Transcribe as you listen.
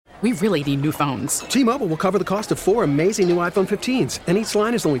We really need new phones. T-Mobile will cover the cost of 4 amazing new iPhone 15s, and each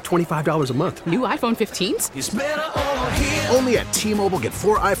line is only $25 a month. New iPhone 15s? It's better over here. Only at T-Mobile, get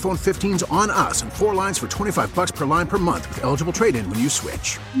 4 iPhone 15s on us and 4 lines for $25 per line per month with eligible trade-in when you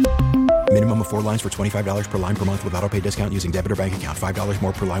switch. Minimum of 4 lines for $25 per line per month with autopay discount using debit or bank account. $5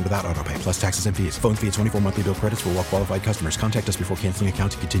 more per line without autopay, plus taxes and fees. Phone fee at 24 monthly bill credits for well-qualified customers. Contact us before canceling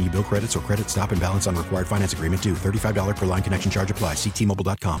account to continue bill credits or credit stop and balance on required finance agreement due. $35 per line connection charge applies. See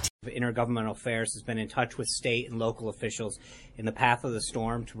T-Mobile.com. Intergovernmental Affairs has been in touch with state and local officials in the path of the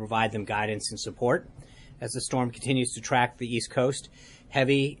storm to provide them guidance and support. As the storm continues to track the East Coast,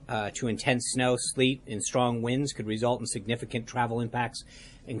 heavy to intense snow, sleet, and strong winds could result in significant travel impacts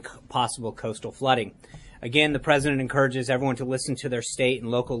and possible coastal flooding. Again, the president encourages everyone to listen to their state and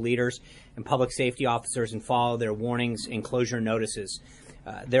local leaders and public safety officers and follow their warnings and closure notices.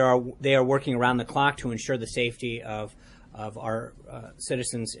 They are working around the clock to ensure the safety of our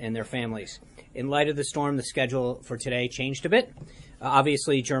citizens and their families. In light of the storm, the schedule for today changed a bit.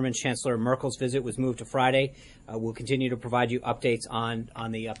 Obviously, German Chancellor Merkel's visit was moved to Friday. We'll continue to provide you updates on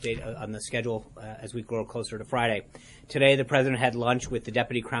the schedule as we grow closer to Friday. Today, the president had lunch with the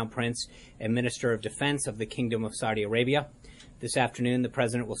Deputy Crown Prince and Minister of Defense of the Kingdom of Saudi Arabia. This afternoon, the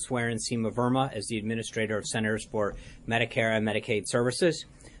president will swear in Seema Verma as the Administrator of Centers for Medicare and Medicaid Services.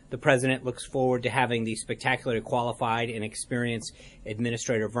 The president looks forward to having the spectacularly qualified and experienced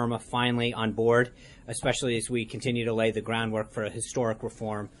Administrator Verma finally on board, especially as we continue to lay the groundwork for a historic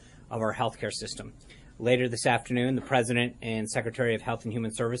reform of our healthcare system. Later this afternoon, the President and Secretary of Health and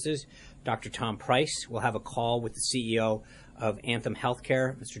Human Services, Dr. Tom Price, will have a call with the CEO of Anthem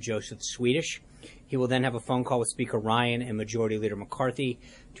Healthcare, Mr. Joseph Swedish. He will then have a phone call with Speaker Ryan and Majority Leader McCarthy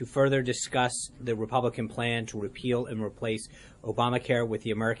to further discuss the Republican plan to repeal and replace Obamacare with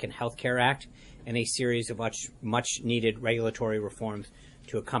the American Health Care Act and a series of much-needed regulatory reforms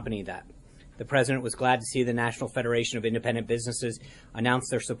to accompany that. The president was glad to see the National Federation of Independent Businesses announce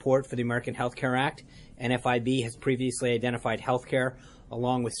their support for the American Health Care Act. NFIB has previously identified health care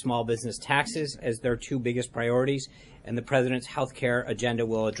along with small business taxes as their two biggest priorities, and the president's health care agenda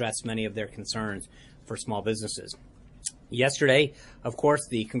will address many of their concerns for small businesses. Yesterday, of course,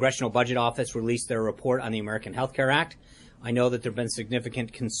 the Congressional Budget Office released their report on the American Health Care Act. I know that there have been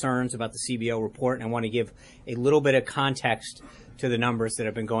significant concerns about the CBO report, and I want to give a little bit of context to the numbers that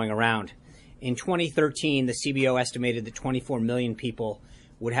have been going around. In 2013, the CBO estimated that 24 million people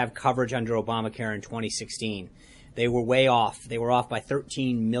would have coverage under Obamacare in 2016. They were way off. They were off by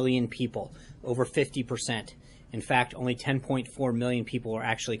 13 million people, over 50%. In fact, only 10.4 million people are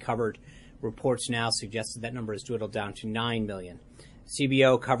actually covered. Reports now suggest that number has dwindled down to 9 million.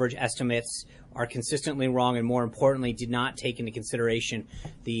 CBO coverage estimates are consistently wrong and, more importantly, did not take into consideration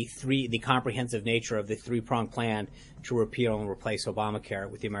the comprehensive nature of the three-pronged plan to repeal and replace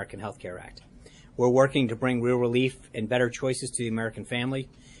Obamacare with the American Health Care Act. We're working to bring real relief and better choices to the American family.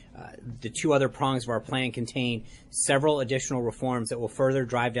 The two other prongs of our plan contain several additional reforms that will further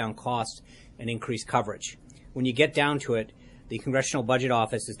drive down costs and increase coverage. When you get down to it, the Congressional Budget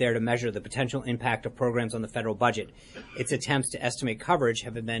Office is there to measure the potential impact of programs on the federal budget. Its attempts to estimate coverage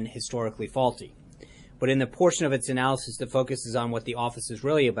have been historically faulty. But in the portion of its analysis that focuses on what the office is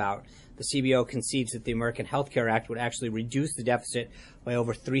really about, the CBO concedes that the American Health Care Act would actually reduce the deficit by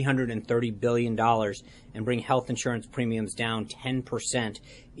over $330 billion and bring health insurance premiums down 10%,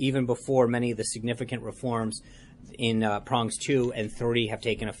 even before many of the significant reforms in prongs 2 and 3 have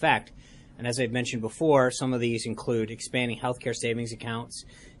taken effect. And as I've mentioned before, some of these include expanding healthcare savings accounts,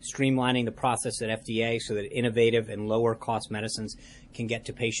 streamlining the process at FDA so that innovative and lower-cost medicines can get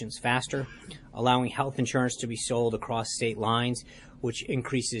to patients faster, allowing health insurance to be sold across state lines, which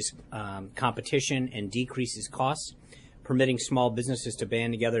increases competition and decreases costs, permitting small businesses to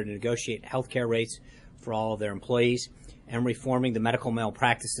band together to negotiate healthcare rates for all of their employees, and reforming the medical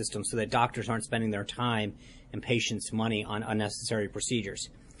malpractice system so that doctors aren't spending their time and patients' money on unnecessary procedures.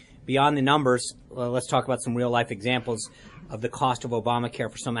 Beyond the numbers, let's talk about some real-life examples of the cost of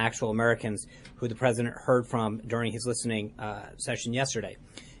Obamacare for some actual Americans who the president heard from during his listening session yesterday.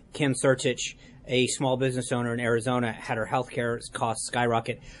 Kim Sertich, a small business owner in Arizona, had her health care costs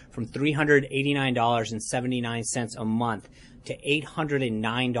skyrocket from $389.79 a month to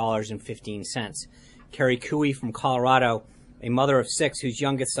 $809.15. Carrie Cooey from Colorado, a mother of 6 whose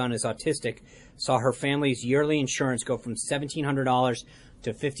youngest son is autistic, saw her family's yearly insurance go from $1,700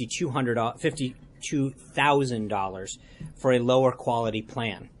 to $52,000 for a lower quality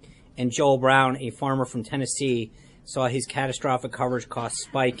plan. And Joel Brown, a farmer from Tennessee, saw his catastrophic coverage costs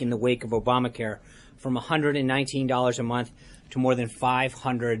spike in the wake of Obamacare from $119 a month to more than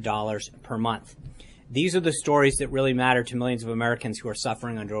 $500 per month. These are the stories that really matter to millions of Americans who are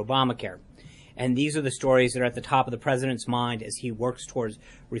suffering under Obamacare. And these are the stories that are at the top of the president's mind as he works towards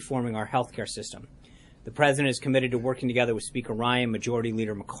reforming our healthcare system. The president is committed to working together with Speaker Ryan, Majority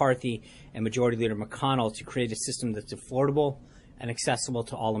Leader McCarthy, and Majority Leader McConnell to create a system that's affordable and accessible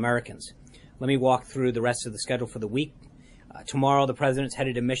to all Americans. Let me walk through the rest of the schedule for the week. Tomorrow, the president's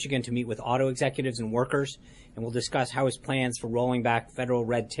headed to Michigan to meet with auto executives and workers, and we'll discuss how his plans for rolling back federal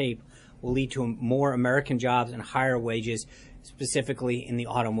red tape will lead to more American jobs and higher wages, specifically in the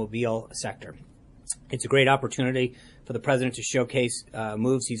automobile sector. It's a great opportunity for the president to showcase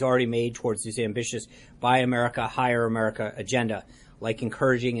moves he's already made towards his ambitious Buy America, Hire America agenda, like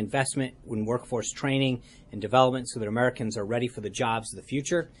encouraging investment in workforce training and development so that Americans are ready for the jobs of the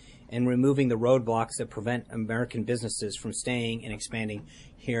future, and removing the roadblocks that prevent American businesses from staying and expanding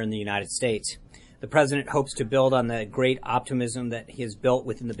here in the United States. The president hopes to build on the great optimism that he has built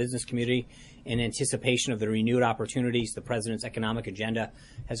within the business community in anticipation of the renewed opportunities the president's economic agenda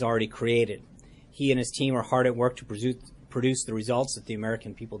has already created. He and his team are hard at work to produce the results that the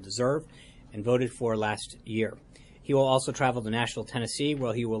American people deserve and voted for last year. He will also travel to Nashville, Tennessee,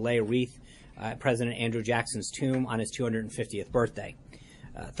 where he will lay a wreath at President Andrew Jackson's tomb on his 250th birthday.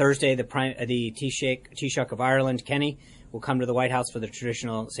 Thursday, the Taoiseach of Ireland, Kenny, will come to the White House for the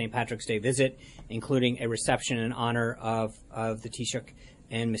traditional St. Patrick's Day visit, including a reception in honor of the Taoiseach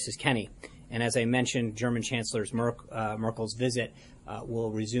and Mrs. Kenny. And as I mentioned, German Chancellor Merkel's visit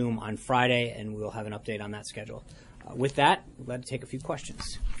will resume on Friday, and we'll have an update on that schedule. With that, we're glad to take a few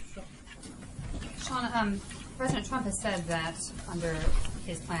questions. Sean, President Trump has said that under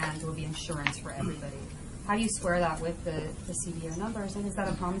his plan there will be insurance for everybody. How do you square that with the CBO numbers, and is that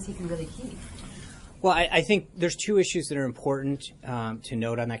a promise he can really keep? Well, I think there's two issues that are important to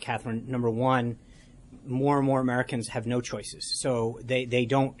note on that, Catherine. Number one, more and more Americans have no choices, so they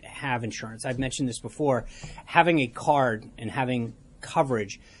don't have insurance. I've mentioned this before. Having a card and having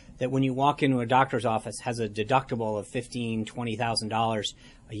coverage that when you walk into a doctor's office has a deductible of $15,000, $20,000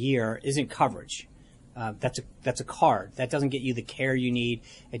 a year isn't coverage. That's a card. That doesn't get you the care you need.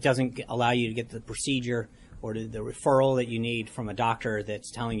 It doesn't allow you to get the procedure or the referral that you need from a doctor that's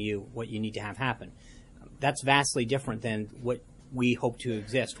telling you what you need to have happen. That's vastly different than what we hope to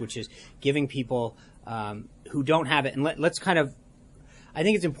exist, which is giving people who don't have it. And let's kind of, I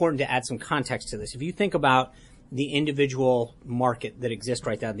think it's important to add some context to this. If you think about the individual market that exists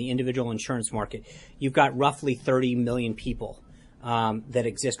right now, the individual insurance market, you've got roughly 30 million people that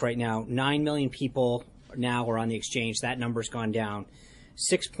exist right now. 9 million people now are on the exchange. That number's gone down.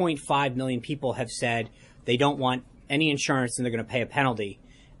 6.5 million people have said they don't want any insurance and they're going to pay a penalty.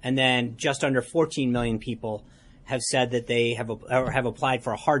 And then just under 14 million people have said that they have applied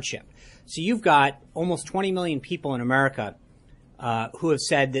for a hardship. So you've got almost 20 million people in America who have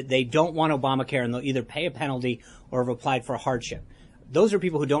said that they don't want Obamacare and they'll either pay a penalty or have applied for a hardship. Those are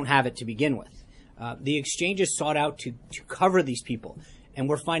people who don't have it to begin with. The exchanges sought out to cover these people, and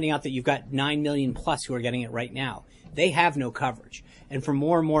we're finding out that you've got 9 million plus who are getting it right now. They have no coverage. And for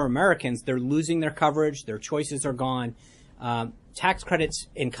more and more Americans, they're losing their coverage, their choices are gone. Tax credits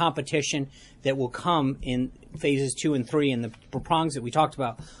in competition that will come in phases 2 and 3 and the prongs that we talked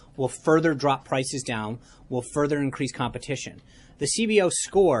about will further drop prices down, will further increase competition. The CBO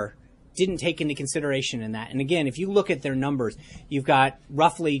score didn't take into consideration in that. And again, if you look at their numbers, you've got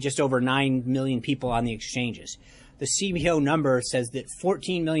roughly just over 9 million people on the exchanges. The CBO number says that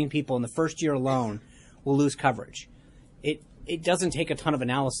 14 million people in the first year alone will lose coverage. It doesn't take a ton of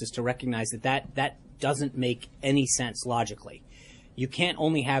analysis to recognize that doesn't make any sense logically. You can't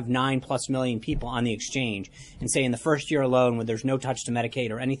only have 9+ million people on the exchange and say in the first year alone when there's no touch to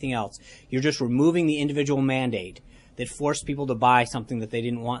Medicaid or anything else, you're just removing the individual mandate that forced people to buy something that they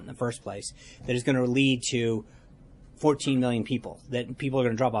didn't want in the first place, that is going to lead to 14 million people, that people are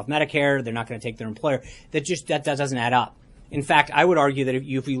going to drop off Medicare, they're not going to take their employer. That doesn't add up. In fact, I would argue that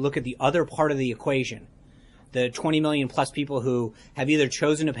if you look at the other part of the equation, the 20 million plus people who have either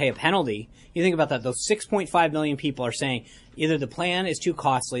chosen to pay a penalty, you think about that, those 6.5 million people are saying either the plan is too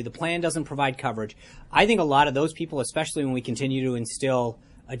costly, the plan doesn't provide coverage. I think a lot of those people, especially when we continue to instill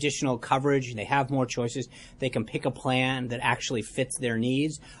additional coverage, they have more choices, they can pick a plan that actually fits their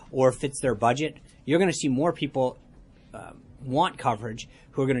needs or fits their budget, you're going to see more people want coverage,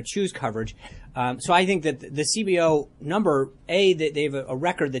 who are going to choose coverage. So I think that the CBO number, they have a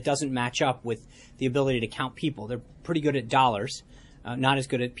record that doesn't match up with the ability to count people. They're pretty good at dollars, not as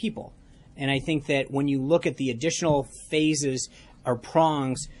good at people. And I think that when you look at the additional phases or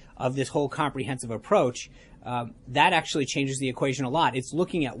prongs of this whole comprehensive approach, that actually changes the equation a lot. It's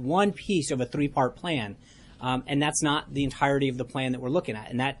looking at one piece of a 3-part plan, and that's not the entirety of the plan that we're looking at.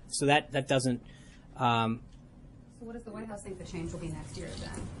 And that So what does the White House think the change will be next year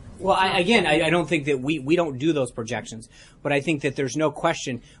then? Well, I don't think that we don't do those projections, but I think that there's no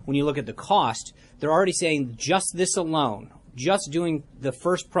question when you look at the cost, they're already saying just this alone, just doing the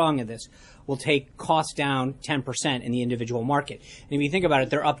first prong of this will take costs down 10% in the individual market. And if you think about it,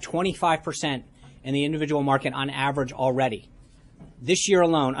 they're up 25% in the individual market on average already. This year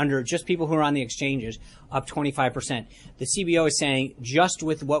alone, under just people who are on the exchanges, up 25%. The CBO is saying just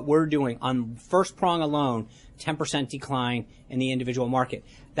with what we're doing on first prong alone, 10% decline in the individual market.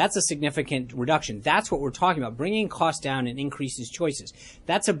 That's a significant reduction. That's what we're talking about. Bringing costs down and increases choices.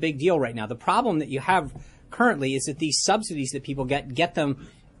 That's a big deal right now. The problem that you have currently is that these subsidies that people get them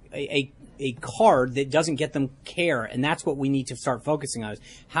a card that doesn't get them care, and that's what we need to start focusing on is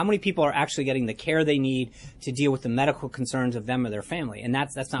how many people are actually getting the care they need to deal with the medical concerns of them or their family, and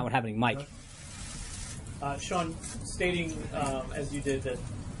that's not what's happening. Mike. Sean, stating, as you did, that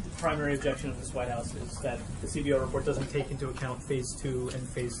the primary objection of this White House is that the CBO report doesn't take into account Phase 2 and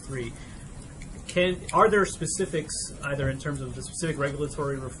Phase 3. Are there specifics, either in terms of the specific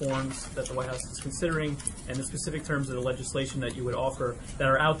regulatory reforms that the White House is considering and the specific terms of the legislation that you would offer that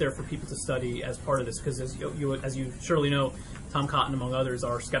are out there for people to study as part of this? Because as you surely know, Tom Cotton, among others,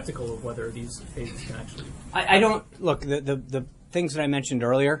 are skeptical of whether these phases can actually... I don't... Look, the things that I mentioned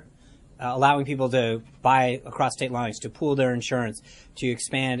earlier, allowing people to buy across state lines, to pool their insurance, to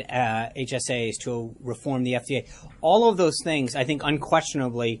expand HSAs, to reform the FDA, all of those things, I think,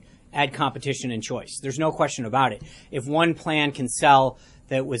 unquestionably add competition and choice. There's no question about it. If one plan can sell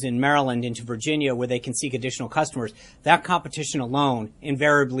that was in Maryland into Virginia where they can seek additional customers, that competition alone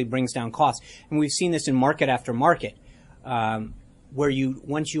invariably brings down costs. And we've seen this in market after market, where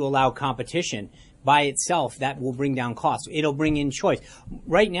once you allow competition by itself, that will bring down costs. It'll bring in choice.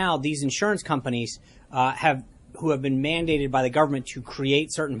 Right now, these insurance companies who have been mandated by the government to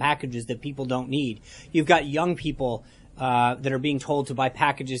create certain packages that people don't need. You've got young people that are being told to buy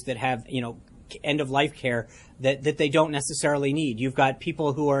packages that have, end of life care that they don't necessarily need. You've got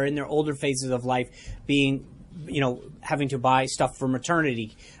people who are in their older phases of life being, having to buy stuff for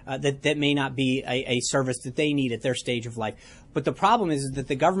maternity that may not be a service that they need at their stage of life. But the problem is that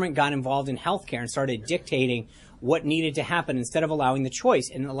the government got involved in healthcare and started dictating what needed to happen instead of allowing the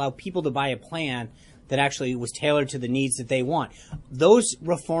choice and allow people to buy a plan that actually was tailored to the needs that they want. Those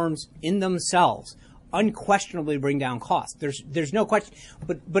reforms in themselves unquestionably bring down costs. There's no question.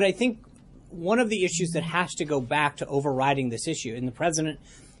 But I think one of the issues that has to go back to overriding this issue, and the president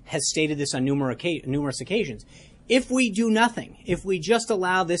has stated this on numerous occasions, if we do nothing, if we just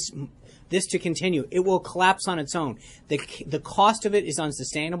allow this to continue, it will collapse on its own. The cost of it is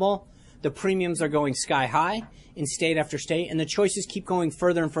unsustainable. The premiums are going sky high in state after state, and the choices keep going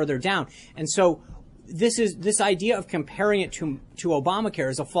further and further down. And so this idea of comparing it to Obamacare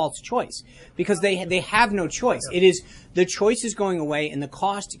is a false choice because they have no choice. It is the choice is going away and the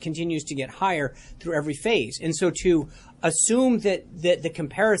cost continues to get higher through every phase. And so to assume that the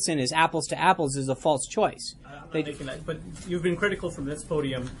comparison is apples to apples is a false choice. I'm not making that, but you've been critical from this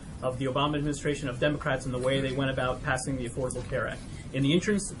podium of the Obama administration, of Democrats, and the way they went about passing the Affordable Care Act. In the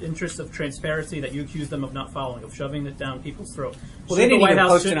interest of transparency that you accuse them of not following, of shoving it down people's throat, well, should the White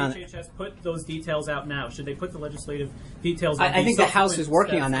House, should HHS put those details out now? Should they put the legislative details out? I think the House is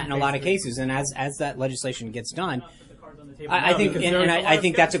working on that in a lot of cases, and as that legislation gets done, I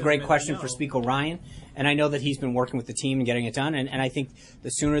think that's a great question for Speaker Ryan, and I know that he's been working with the team and getting it done, and I think the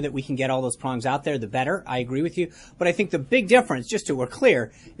sooner that we can get all those prongs out there, the better. I agree with you. But I think the big difference, just so we're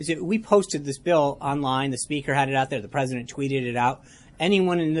clear, is that we posted this bill online, the Speaker had it out there, the President tweeted it out.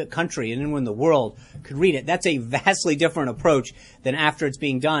 Anyone in the country and anyone in the world could read it. That's a vastly different approach than after it's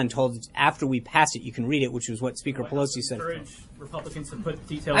being done, told after we pass it, you can read it, which was what Speaker Pelosi said. Encourage Republicans to put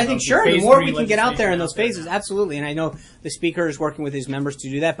details. I think sure, the more we can get out there in those phases, absolutely. And I know the Speaker is working with his members to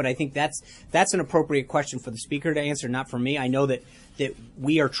do that, but I think that's an appropriate question for the Speaker to answer, not for me. I know that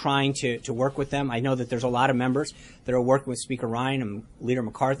we are trying to work with them. I know that there's a lot of members that are working with Speaker Ryan and Leader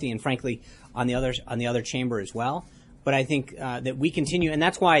McCarthy, and frankly on the other chamber as well. But I think that we continue, and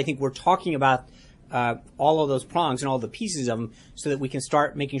that's why I think we're talking about all of those prongs and all the pieces of them so that we can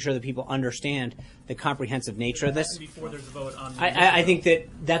start making sure that people understand the comprehensive nature of this. Before there's a vote on I think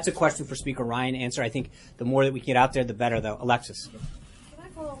that's a question for Speaker Ryan to answer. I think the more that we get out there, the better, though. Alexis. Can I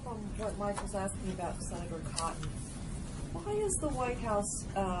follow up on what Mike was asking about Senator Cotton? Why is the White House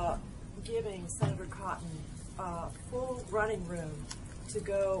giving Senator Cotton full running room to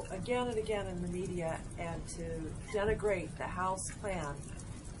go again and again in the media and to denigrate the House plan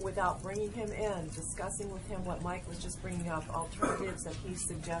without bringing him in, discussing with him what Mike was just bringing up, alternatives that he's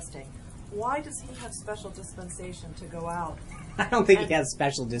suggesting? Why does he have special dispensation to go out? I don't think he has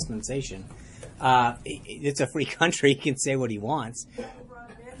special dispensation. It's a free country. He can say what he wants.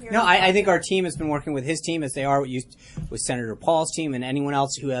 No, I think our team has been working with his team as they are with Senator Paul's team and anyone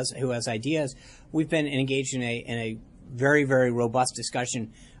else who has ideas. We've been engaged in a very, very robust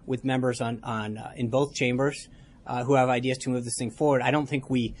discussion with members in both chambers who have ideas to move this thing forward. I don't think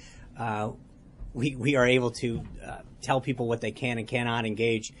we are able to tell people what they can and cannot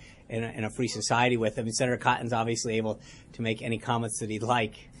engage in a free society with. I mean, Senator Cotton's obviously able to make any comments that he'd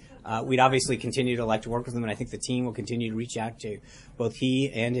like. We'd obviously continue to like to work with him, and I think the team will continue to reach out to both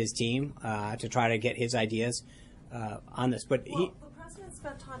he and his team to try to get his ideas on this. But the president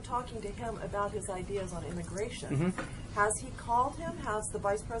spent time talking to him about his ideas on immigration. Has he called him? Has the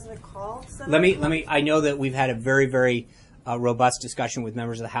vice president called Senator? Let me. I know that we've had a very, very robust discussion with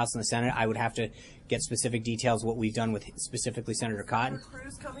members of the House and the Senate. I would have to get specific details of what we've done with specifically Senator Cotton. Is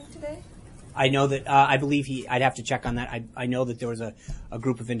Cruz coming today? I know that I believe I'd have to check on that. I know that there was a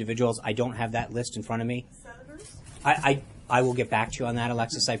group of individuals. I don't have that list in front of me. Senators? I will get back to you on that,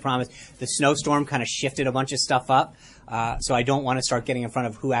 Alexis. I promise. The snowstorm kind of shifted a bunch of stuff up, so I don't want to start getting in front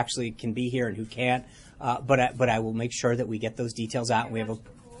of who actually can be here and who can't. But I will make sure that we get those details out. And we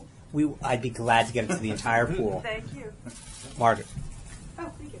have I'd be glad to get it to the entire pool. Thank you, Margaret. Oh,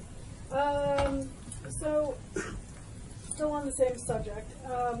 thank you. So, still on the same subject.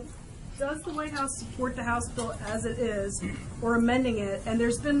 Does the White House support the House bill as it is, or amending it? And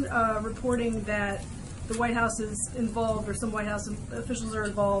there's been reporting that the White House is involved, or some White House officials are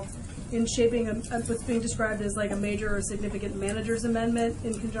involved in shaping what's being described as like a major or significant manager's amendment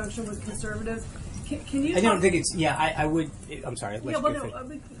in conjunction with conservatives. Can you? I don't think it's. Yeah, I would. I'm sorry. Yeah, well,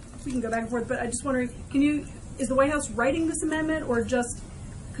 no, we can go back and forth, but I just wondering, is the White House writing this amendment, or just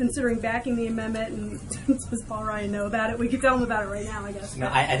considering backing the amendment? And does Paul Ryan know about it? We could tell him about it right now, I guess. No,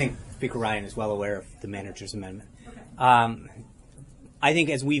 I think Speaker Ryan is well aware of the manager's amendment. Okay. I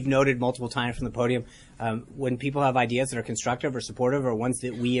think, as we've noted multiple times from the podium, when people have ideas that are constructive or supportive, or ones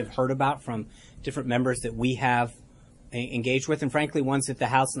that we have heard about from different members that we have engaged with, and frankly, ones that the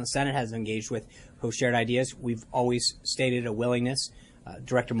House and the Senate has engaged with who have shared ideas, we've always stated a willingness.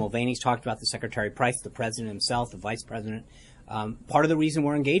 Director Mulvaney's talked about the Secretary Price, the President himself, the Vice President. Part of the reason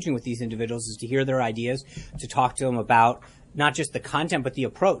we're engaging with these individuals is to hear their ideas, to talk to them about not just the content, but the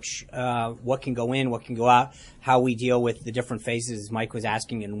approach. What can go in, what can go out, how we deal with the different phases, as Mike was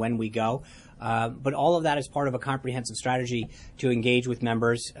asking, and when we go. But all of that is part of a comprehensive strategy to engage with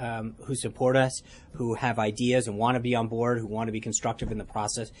members who support us, who have ideas and want to be on board, who want to be constructive in the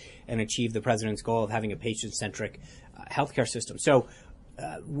process and achieve the President's goal of having a patient-centric healthcare system. So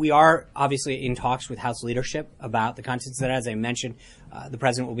we are obviously in talks with House leadership about the contents of that. As I mentioned, the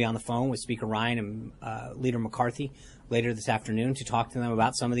President will be on the phone with Speaker Ryan and Leader McCarthy later this afternoon to talk to them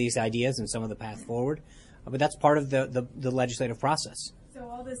about some of these ideas and some of the path forward. But that's part of the legislative process. So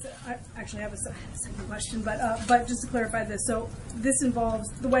all this, I actually have a second question, but just to clarify this, so this involves,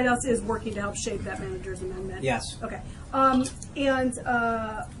 the White House is working to help shape that manager's amendment? Yes. Okay. And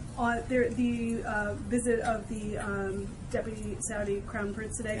on the visit of the Deputy Saudi Crown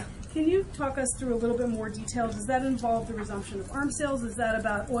Prince today, can you talk us through a little bit more detail? Does that involve the resumption of arms sales? Is that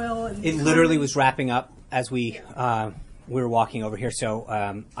about oil? And it literally was wrapping up as we were walking over here, so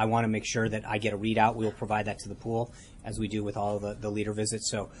I want to make sure that I get a readout. We will provide that to the pool, as we do with all of the leader visits.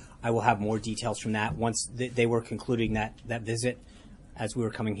 So I will have more details from that once they were concluding that visit as we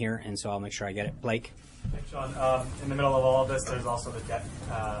were coming here, and so I'll make sure I get it. Blake? Thanks, Sean. In the middle of all of this, there's also the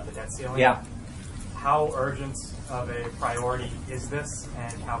debt ceiling. Yeah. How urgent of a priority is this,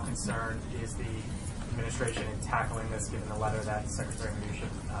 and how concerned is the administration in tackling this, given the letter that Secretary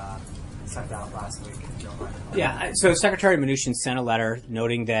Mnuchin sent out last week? Yeah, so Secretary Mnuchin sent a letter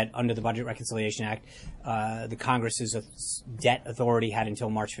noting that under the Budget Reconciliation Act, the Congress's debt authority had until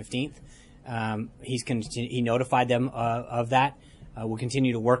March 15th. He notified them of that. We'll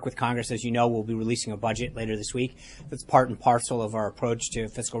continue to work with Congress. As you know, we'll be releasing a budget later this week. That's part and parcel of our approach to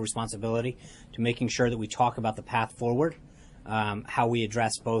fiscal responsibility, to making sure that we talk about the path forward, how we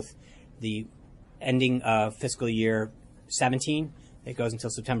address both the ending of fiscal year 17, it goes until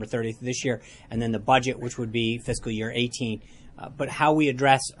September 30th this year, and then the budget, which would be fiscal year 18. But how we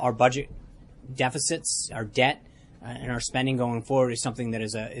address our budget deficits, our debt, and our spending going forward is something that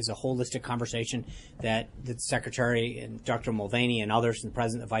is a holistic conversation that the Secretary and Dr. Mulvaney and others, and the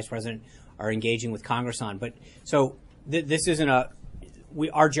President, the Vice President, are engaging with Congress on. But so this isn't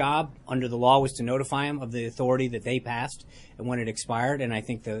our job under the law was to notify them of the authority that they passed and when it expired, and I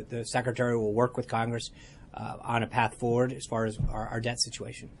think the Secretary will work with Congress on a path forward as far as our debt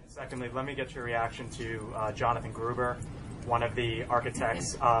situation. Secondly, let me get your reaction to Jonathan Gruber, one of the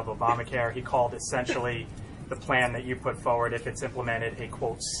architects of Obamacare. He called essentially the plan that you put forward, if it's implemented, a,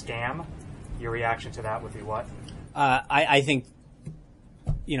 quote, scam. Your reaction to that would be what? I think,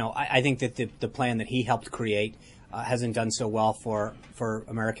 I think that the plan that he helped create hasn't done so well for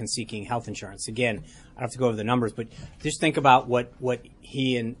Americans seeking health insurance. Again, I don't have to go over the numbers, but just think about what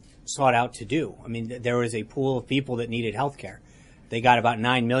he sought out to do. I mean, there was a pool of people that needed health care. They got about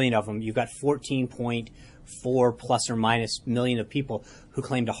 9 million of them. You've got 14.4 plus or minus million of people who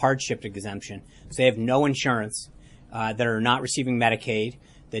claimed a hardship exemption. So they have no insurance, that are not receiving Medicaid,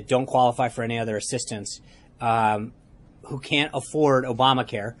 that don't qualify for any other assistance, who can't afford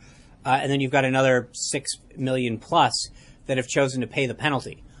Obamacare. And then you've got another 6 million plus that have chosen to pay the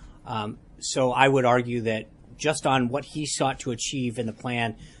penalty. So I would argue that just on what he sought to achieve in the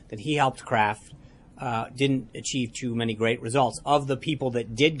plan that he helped craft, didn't achieve too many great results. Of the people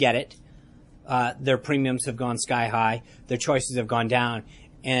that did get it, their premiums have gone sky high, their choices have gone down,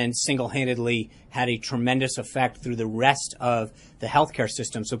 and single-handedly had a tremendous effect through the rest of the healthcare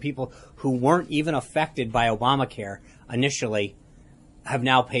system. So people who weren't even affected by Obamacare initially have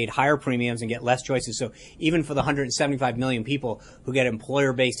now paid higher premiums and get less choices. So even for the 175 million people who get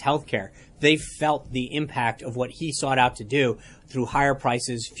employer-based health care, they felt the impact of what he sought out to do through higher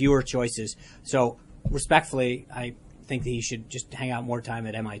prices, fewer choices. So respectfully, I think that he should just hang out more time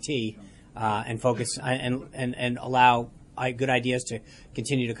at MIT and focus and allow good ideas to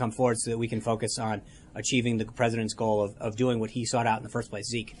continue to come forward so that we can focus on achieving the president's goal of doing what he sought out in the first place.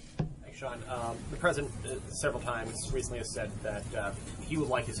 Zeke. Sean, the president several times recently has said that he would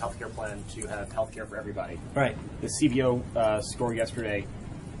like his health care plan to have health care for everybody. Right. The CBO score yesterday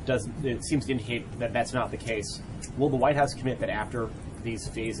seems to indicate that that's not the case. Will the White House commit that after these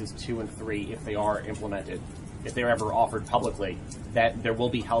phases 2 and 3, if they are implemented, if they're ever offered publicly, that there will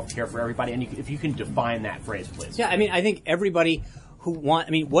be health care for everybody? And if you can define that phrase, please. Yeah, I mean, I think everybody who look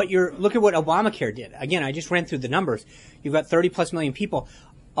at what Obamacare did. Again, I just ran through the numbers. You've got 30 plus million people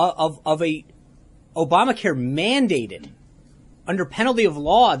of a Obamacare mandated under penalty of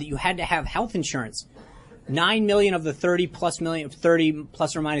law that you had to have health insurance. 9 million of the 30 plus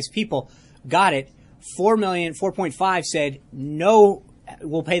or minus people got it. 4.5 said no,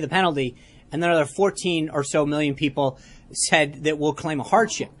 we'll pay the penalty. And then another 14 or so million people said that we'll claim a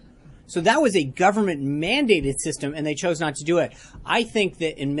hardship. So that was a government mandated system, and they chose not to do it. I think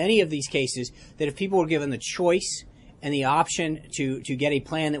that in many of these cases, that if people were given the choice and the option to get a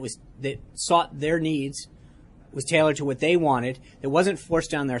plan that sought their needs, was tailored to what they wanted, that wasn't forced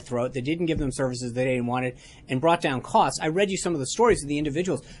down their throat, that didn't give them services they didn't want, and brought down costs. I read you some of the stories of the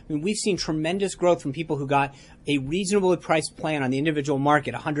individuals. I mean, we've seen tremendous growth from people who got a reasonably priced plan on the individual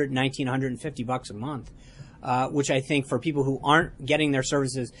market, $119, $150 a month, which I think for people who aren't getting their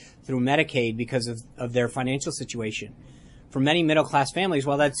services through Medicaid because of their financial situation, for many middle-class families,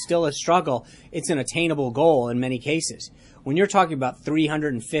 while that's still a struggle, it's an attainable goal in many cases. When you're talking about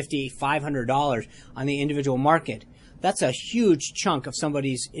 $350, $500 on the individual market, that's a huge chunk of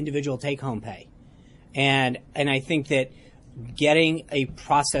somebody's individual take-home pay. And I think that getting a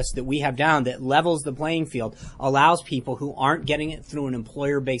process that we have down that levels the playing field allows people who aren't getting it through an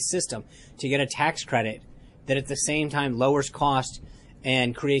employer-based system to get a tax credit that at the same time lowers cost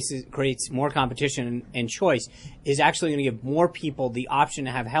and creates more competition and choice, is actually going to give more people the option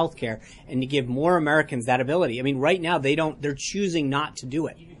to have health care and to give more Americans that ability. I mean, right now they're choosing not to do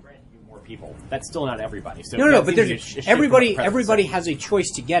it. More people. That's still not everybody. So no, but everybody has a choice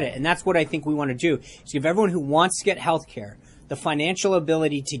to get it, and that's what I think we want to do, is give everyone who wants to get health care the financial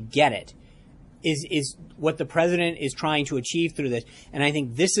ability to get it. Is what the president is trying to achieve through this. And I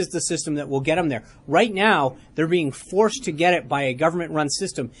think this is the system that will get them there. Right now, they're being forced to get it by a government-run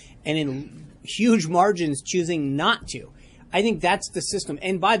system and in huge margins choosing not to. I think that's the system.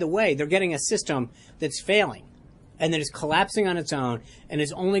 And by the way, they're getting a system that's failing and that is collapsing on its own and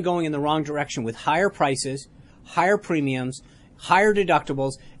is only going in the wrong direction with higher prices, higher premiums, higher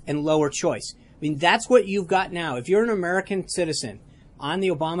deductibles, and lower choice. I mean, that's what you've got now. If you're an American citizen on the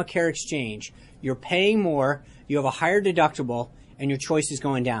Obamacare exchange, you're paying more, you have a higher deductible, and your choice is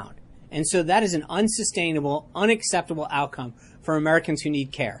going down. And so that is an unsustainable, unacceptable outcome for Americans who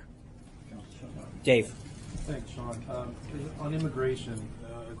need care. Dave. Thanks, Sean. On immigration,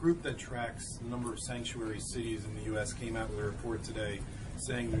 a group that tracks the number of sanctuary cities in the U.S. came out with a report today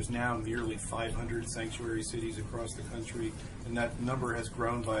saying there's now nearly 500 sanctuary cities across the country, and that number has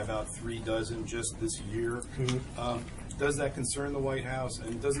grown by about 36 just this year. Mm-hmm. Does that concern the White House,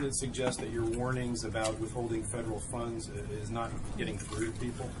 and doesn't it suggest that your warnings about withholding federal funds is not getting through to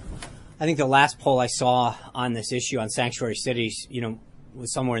people? I think the last poll I saw on this issue on sanctuary cities,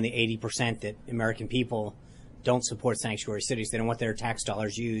 was somewhere in the 80% that American people don't support sanctuary cities. They don't want their tax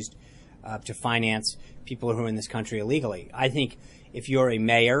dollars used to finance people who are in this country illegally. I think if you're a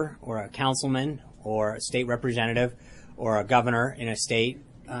mayor or a councilman or a state representative or a governor in a state,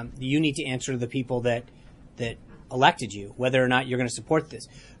 you need to answer to the people that elected you, whether or not you're going to support this.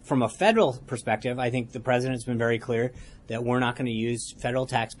 From a federal perspective, I think the president's been very clear that we're not going to use federal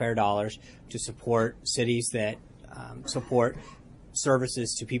taxpayer dollars to support cities that support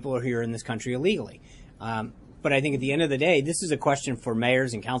services to people who are in this country illegally. But I think at the end of the day, this is a question for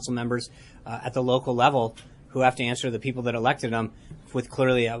mayors and council members at the local level who have to answer the people that elected them with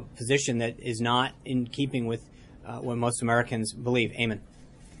clearly a position that is not in keeping with what most Americans believe. Amen.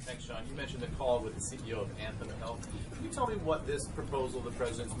 Thanks, Sean. You mentioned the call with the CEO of Anthem Health. Can you tell me what this proposal the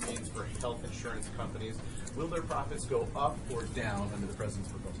president means for health insurance companies? Will their profits go up or down under the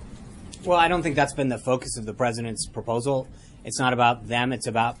president's proposal? Well, I don't think that's been the focus of the president's proposal. It's not about them. It's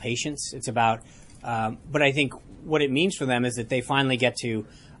about patients. It's about, but I think what it means for them is that they finally get to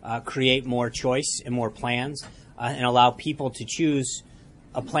create more choice and more plans and allow people to choose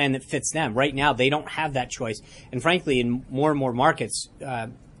a plan that fits them. Right now, they don't have that choice. And frankly, in more and more markets,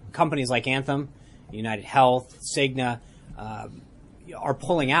 companies like Anthem, United Health, Cigna are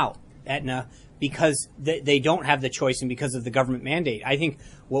pulling out, Aetna, because they don't have the choice and because of the government mandate. I think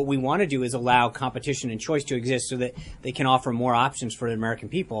what we want to do is allow competition and choice to exist so that they can offer more options for the American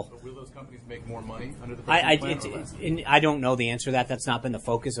people. But will those companies make more money under the president's plan? I don't know the answer to that. That's not been the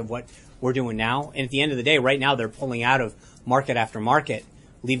focus of what we're doing now. And at the end of the day, right now, they're pulling out of market after market,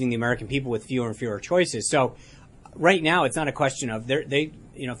 leaving the American people with fewer and fewer choices. So right now, it's not a question of from the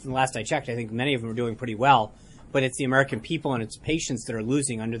last I checked, I think many of them are doing pretty well, but it's the American people and its patients that are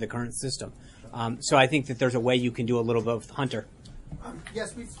losing under the current system. So I think that there's a way you can do a little bit with Hunter.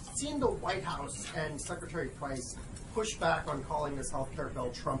 Yes, we've seen the White House and Secretary Price push back on calling this health care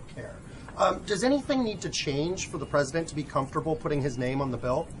bill Trump care. Does anything need to change for the president to be comfortable putting his name on the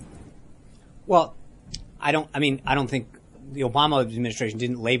bill? Well, I don't think the Obama administration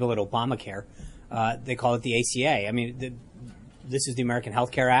didn't label it Obamacare. They call it the ACA. I mean, this is the American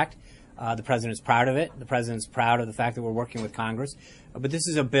Health Care Act. The president's proud of it. The president's proud of the fact that we're working with Congress. But this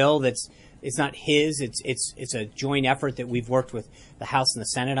is a bill it's not his. It's a joint effort that we've worked with the House and the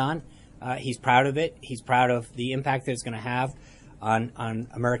Senate on. He's proud of it. He's proud of the impact that it's going to have on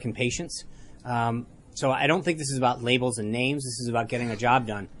American patients. So I don't think this is about labels and names. This is about getting a job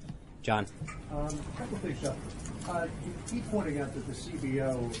done. John. A couple of things, John. You keep pointing out that the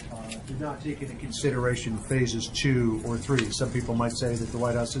CBO did not take into consideration phases 2 or 3. Some people might say that the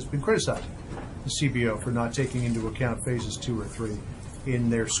White House has been criticizing the CBO for not taking into account phases 2 or 3 in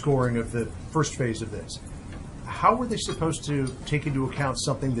their scoring of the first phase of this. How were they supposed to take into account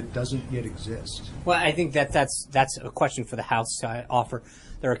something that doesn't yet exist? Well, I think that's a question for the House to offer.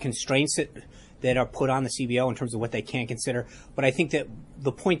 There are constraints that are put on the CBO in terms of what they can consider. But I think that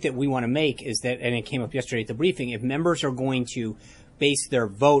the point that we want to make is that, and it came up yesterday at the briefing, if members are going to base their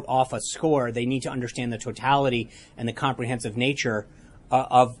vote off a score, they need to understand the totality and the comprehensive nature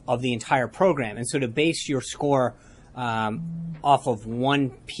of the entire program. And so to base your score off of one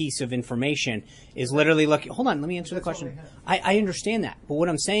piece of information is literally hold on, let me answer the question. I understand that. But what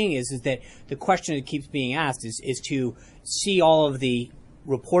I'm saying is that the question that keeps being asked is to see all of the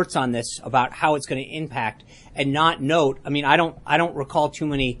reports on this about how it's going to impact and not note. I mean, I don't recall too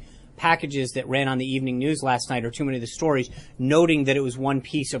many packages that ran on the evening news last night or too many of the stories noting that it was one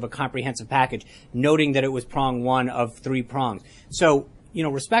piece of a comprehensive package, noting that it was prong 1 of 3 prongs. So,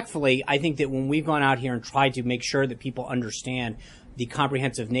 respectfully, I think that when we've gone out here and tried to make sure that people understand the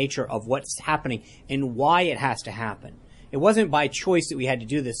comprehensive nature of what's happening and why it has to happen, it wasn't by choice that we had to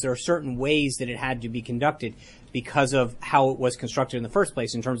do this. There are certain ways that it had to be conducted because of how it was constructed in the first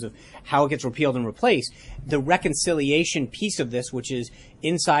place in terms of how it gets repealed and replaced. The reconciliation piece of this, which is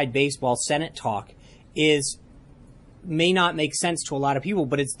inside baseball Senate talk, may not make sense to a lot of people,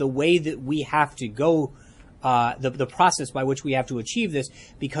 but it's the way that we have to go, the process by which we have to achieve this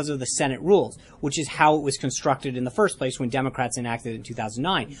because of the Senate rules, which is how it was constructed in the first place when Democrats enacted it in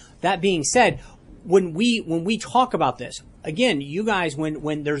 2009. That being said, when we talk about this, again, you guys,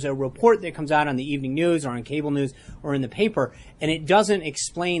 when there's a report that comes out on the evening news or on cable news or in the paper, and it doesn't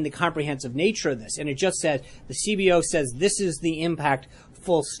explain the comprehensive nature of this, and it just says, the CBO says this is the impact,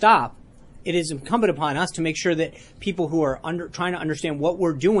 full stop, it is incumbent upon us to make sure that people who are trying to understand what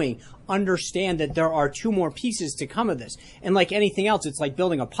we're doing understand that there are 2 more pieces to come of this. And like anything else, it's like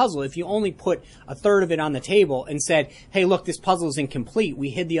building a puzzle. If you only put a third of it on the table and said, hey, look, this puzzle is incomplete,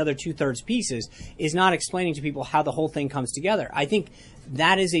 we hid the other 2/3 pieces, is not explaining to people how the whole thing comes together. I think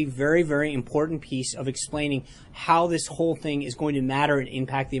that is a very, very important piece of explaining how this whole thing is going to matter and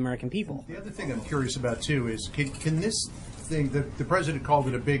impact the American people. The other thing I'm curious about, too, is can this thing, the president called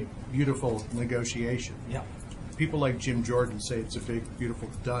it a big, beautiful negotiation. Yeah. people like Jim Jordan say it's a big, beautiful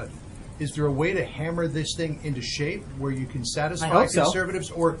dud. Is there a way to hammer this thing into shape where you can satisfy conservatives,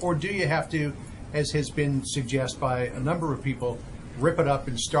 or do you have to, as has been suggested by a number of people, rip it up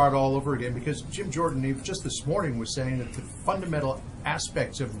and start all over again? Because Jim Jordan, even just this morning, was saying that the fundamental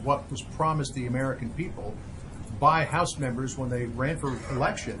aspects of what was promised the American people by House members when they ran for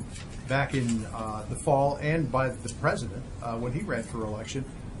election back in the fall, and by the president when he ran for election,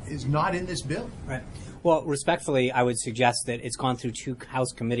 is not in this bill. Right. Well, respectfully, I would suggest that it's gone through 2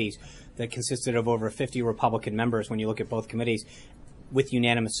 House committees that consisted of over 50 Republican members when you look at both committees with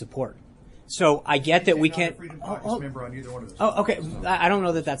unanimous support. So I get that we can't. Member on either one of those. Oh, okay. I don't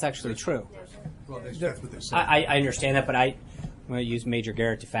know that that's actually true. Well, that's what they say. I understand that, but I'm going to use Major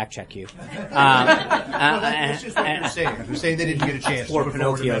Garrett to fact check you. That's just what you're saying. You're saying they didn't get a chance. Or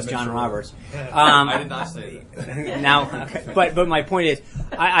Pinocchio's John Roberts. I did not say that. Now, but my point is,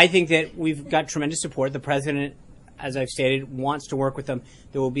 I think that we've got tremendous support. The president, as I've stated, wants to work with them.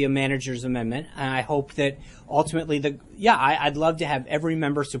 There will be a manager's amendment, and I hope that ultimately I'd love to have every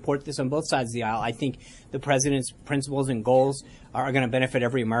member support this on both sides of the aisle. I think the president's principles and goals are going to benefit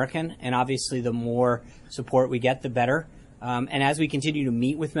every American, and obviously the more support we get, the better. And as we continue to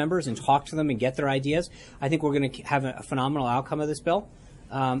meet with members and talk to them and get their ideas, I think we're going to have a phenomenal outcome of this bill.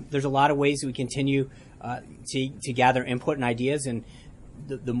 There's a lot of ways that we continue to gather input and ideas, and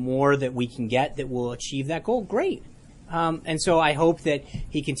the more that we can get that will achieve that goal, great. And so I hope that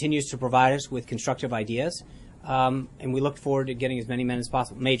he continues to provide us with constructive ideas. And we look forward to getting as many men as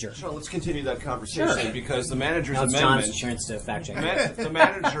possible. Major. Sure, let's continue that conversation because the manager's now it's amendment. John's chance to fact check. The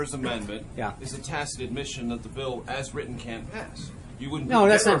manager's amendment is a tacit admission that the bill, as written, can't pass. You wouldn't No,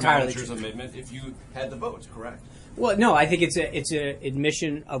 that's not a entirely manager's true. amendment if you had the votes, correct? Well, no, I think it's a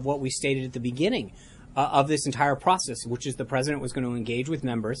admission of what we stated at the beginning of this entire process, which is the president was going to engage with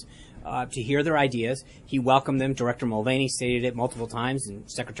members to hear their ideas. He welcomed them. Director Mulvaney stated it multiple times, and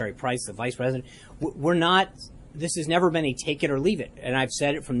Secretary Price, the vice president. We're not. This has never been a take it or leave it, and I've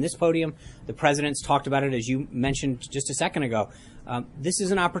said it from this podium. The president's talked about it, as you mentioned just a second ago. This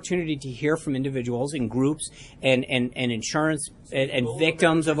is an opportunity to hear from individuals and groups and insurance and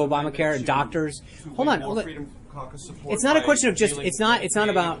victims of Obamacare and doctors. Hold on. It's not a question of just. It's not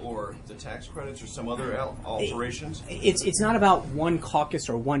about or the tax credits or some other alterations. It's not about one caucus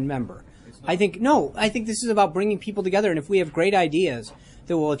or one member. I think this is about bringing people together, and if we have great ideas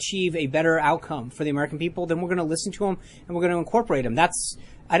that will achieve a better outcome for the American people, then we're going to listen to them and we're going to incorporate them.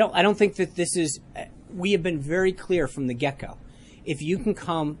 I don't think that this is. We have been very clear from the get-go. If you can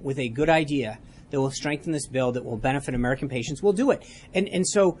come with a good idea that will strengthen this bill, that will benefit American patients, we'll do it. And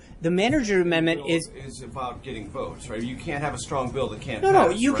so the manager amendment is about getting votes, right? You can't have a strong bill that can't. No,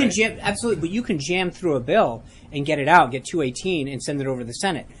 pass, you right? can jam absolutely, but you can jam through a bill and get it out, get 218, and send it over to the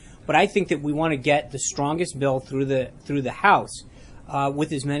Senate. But I think that we want to get the strongest bill through the House.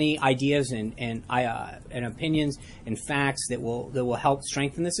 With as many ideas and opinions and facts that will help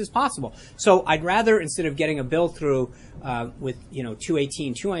strengthen this as possible. So I'd rather, instead of getting a bill through with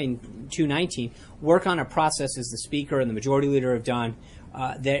 218, 219, work on a process, as the Speaker and the Majority Leader have done,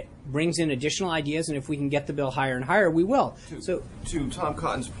 that brings in additional ideas. And if we can get the bill higher and higher, we will. To Tom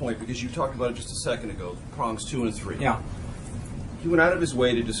Cotton's point, because you talked about it just a second ago, prongs 2 and 3. Yeah. He went out of his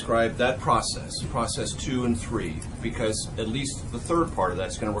way to describe that process 2 and 3, because at least the third part of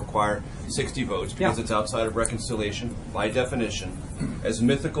that's going to require 60 votes, because it's outside of reconciliation, by definition, as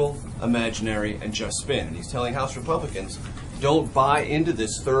mythical, imaginary, and just spin. And he's telling House Republicans, don't buy into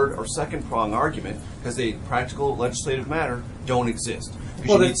this third or second prong argument, because they, practical legislative matter, don't exist.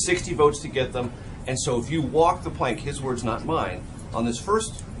 Because you need 60 votes to get them. And so if you walk the plank, his words, not mine, on this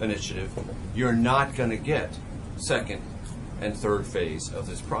first initiative, you're not going to get second and third phase of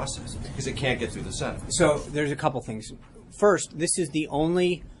this process, because it can't get through the Senate. So there's a couple things. First, this is the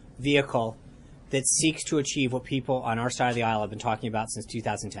only vehicle that seeks to achieve what people on our side of the aisle have been talking about since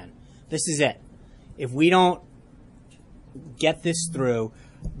 2010. This is it. If we don't get this through,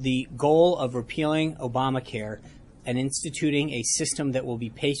 the goal of repealing Obamacare and instituting a system that will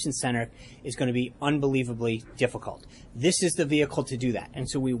be patient-centered is going to be unbelievably difficult. This is the vehicle to do that. And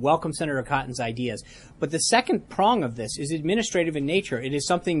so we welcome Senator Cotton's ideas. But the second prong of this is administrative in nature. It is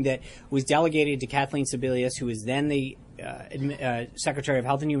something that was delegated to Kathleen Sebelius, who is then the Secretary of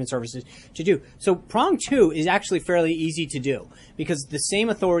Health and Human Services, to do. So prong 2 is actually fairly easy to do, because the same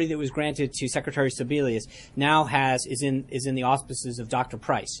authority that was granted to Secretary Sebelius now is in the auspices of Dr.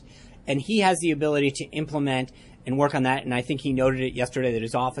 Price. And he has the ability to implement and work on that. And I think he noted it yesterday that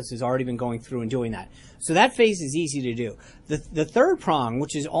his office has already been going through and doing that. So that phase is easy to do. The third prong,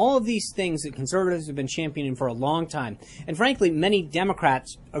 which is all of these things that conservatives have been championing for a long time, and frankly, many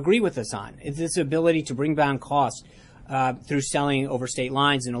Democrats agree with us on, is this ability to bring down costs through selling over state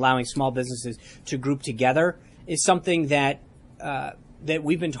lines and allowing small businesses to group together, is something that that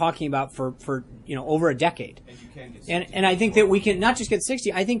we've been talking about for over a decade. And I think that we can not just get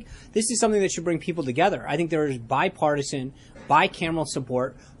 60. I think this is something that should bring people together. I think there is bipartisan, bicameral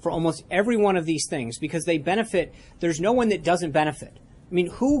support for almost every one of these things because they benefit. There's no one that doesn't benefit. I mean,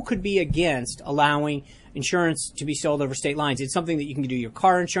 who could be against allowing insurance to be sold over state lines? It's something that you can do your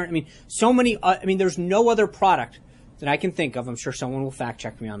car insurance. I mean, so many. There's no other product that I can think of. I'm sure someone will fact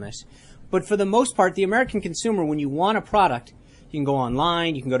check me on this. But for the most part, the American consumer, when you want a product, you can go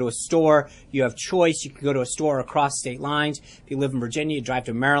online, you can go to a store, you have choice, you can go to a store across state lines. If you live in Virginia, you drive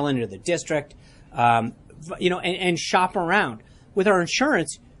to Maryland or the district, and shop around. With our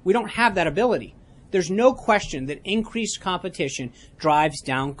insurance, we don't have that ability. There's no question that increased competition drives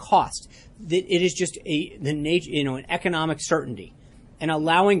down cost. That it is just an economic certainty. And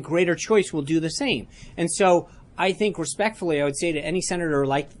allowing greater choice will do the same. And so I think respectfully, I would say to any senator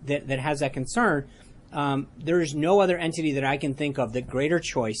that has that concern, there is no other entity that I can think of that greater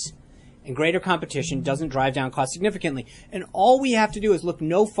choice and greater competition doesn't drive down costs significantly. And all we have to do is look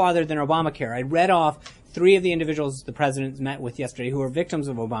no farther than Obamacare. I read off 3 of the individuals the president met with yesterday who are victims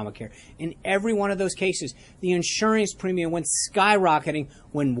of Obamacare. In every one of those cases, the insurance premium went skyrocketing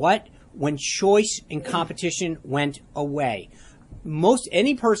when choice and competition went away.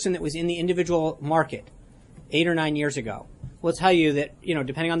 Any person that was in the individual market 8 or 9 years ago will tell you that,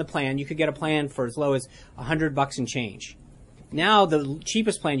 depending on the plan, you could get a plan for as low as $100 and change. Now, the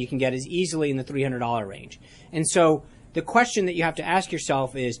cheapest plan you can get is easily in the $300 range. And so the question that you have to ask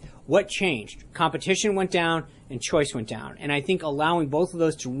yourself is, what changed? Competition went down and choice went down. And I think allowing both of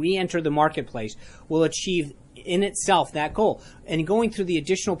those to re-enter the marketplace will achieve in itself that goal. And going through the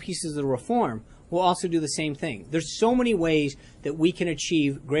additional pieces of the reform will also do the same thing. There's so many ways that we can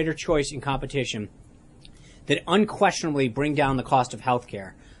achieve greater choice and competition that unquestionably bring down the cost of health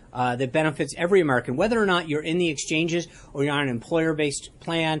care, that benefits every American, whether or not you're in the exchanges or you're on an employer-based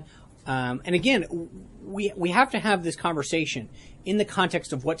plan. And again, we have to have this conversation in the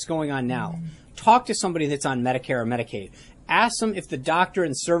context of what's going on now. Talk to somebody that's on Medicare or Medicaid. Ask them if the doctor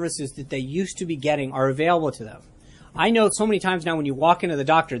and services that they used to be getting are available to them. I know so many times now when you walk into the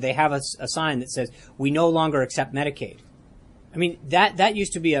doctor, they have a sign that says, "We no longer accept Medicaid." I mean, that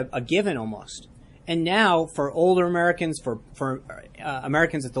used to be a given almost. And now, for older Americans, for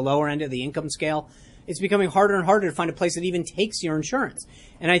Americans at the lower end of the income scale, it's becoming harder and harder to find a place that even takes your insurance.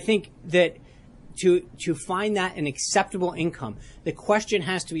 And I think that to find that an acceptable income, the question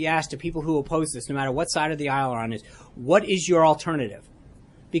has to be asked to people who oppose this, no matter what side of the aisle are on, is what is your alternative?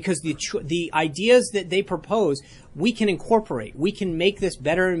 Because the ideas that they propose, we can incorporate. We can make this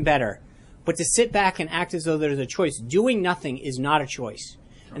better and better. But to sit back and act as though there's a choice, doing nothing is not a choice.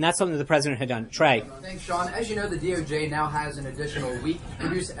 And that's something that the president had done. Trey. Thanks, Sean. As you know, the DOJ now has an additional week to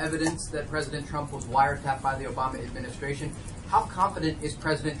produce evidence that President Trump was wiretapped by the Obama administration. How confident is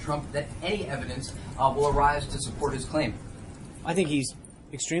President Trump that any evidence will arise to support his claim? I think he's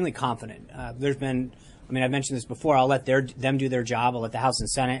extremely confident. There's been, I've mentioned this before, I'll let them do their job. I'll let the House and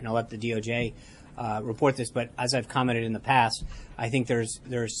Senate, and I'll let the DOJ report this. But as I've commented in the past, I think there's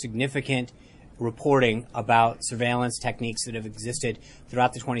significant reporting about surveillance techniques that have existed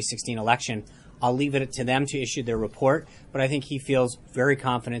throughout the 2016 election. I'll leave it to them to issue their report, but I think he feels very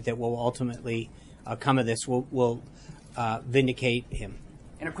confident that what will ultimately come of this will vindicate him.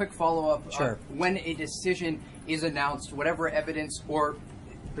 And a quick follow-up. Sure. When a decision is announced, whatever evidence or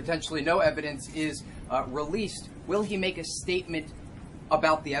potentially no evidence is released, will he make a statement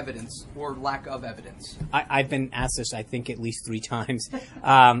about the evidence or lack of evidence? I've been asked this, I think, at least 3 times,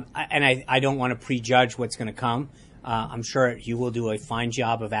 and I don't want to prejudge what's going to come. I'm sure you will do a fine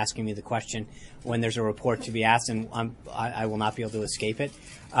job of asking me the question when there's a report to be asked, and I will not be able to escape it.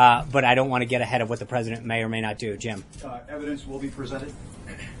 But I don't want to get ahead of what the president may or may not do. Jim? Evidence will be presented?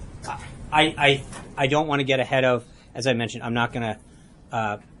 I don't want to get ahead of, as I mentioned, I'm not going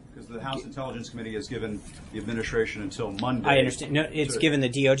to... Because the House Intelligence Committee has given the administration until Monday. I understand. No, it's given the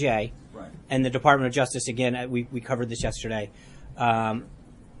DOJ and the Department of Justice. Again, we covered this yesterday.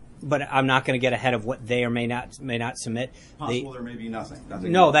 But I'm not going to get ahead of what they or may not submit. Possible there may be nothing.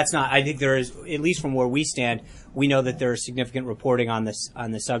 No, that's not. I think there is, at least from where we stand, we know that there is significant reporting on this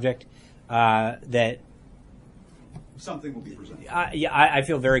subject. That something will be presented. I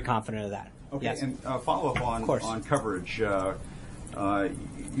feel very confident of that. Okay, yes. and follow up on coverage.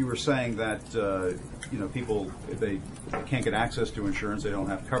 you were saying that people, if they can't get access to insurance, they don't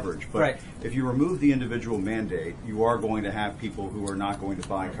have coverage. But right. if you remove the individual mandate, you are going to have people who are not going to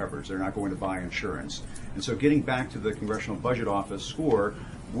buy coverage. They're not going to buy insurance. And so getting back to the Congressional Budget Office score,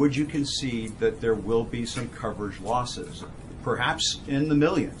 would you concede that there will be some coverage losses, perhaps in the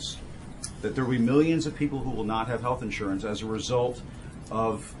millions, that there will be millions of people who will not have health insurance as a result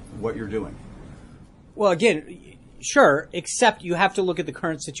of what you're doing? Well, again, sure, except you have to look at the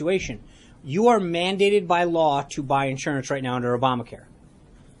current situation. You are mandated by law to buy insurance right now under Obamacare.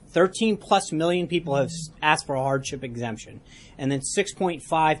 13 plus million people have asked for a hardship exemption, and then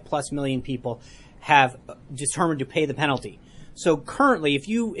 6.5 plus million people have determined to pay the penalty. So currently,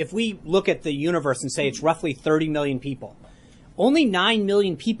 if we look at the universe and say it's roughly 30 million people, only 9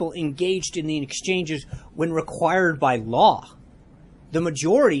 million people engaged in the exchanges when required by law. The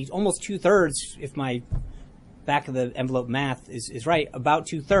majority, almost 2/3, if my back of the envelope math is right, about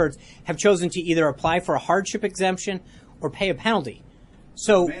 2/3 have chosen to either apply for a hardship exemption or pay a penalty.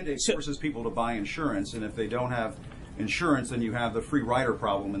 So the mandate forces people to buy insurance, and if they don't have insurance, then you have the free rider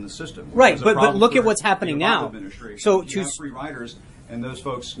problem in the system. Right, but look at what's happening now. So you have free riders, and those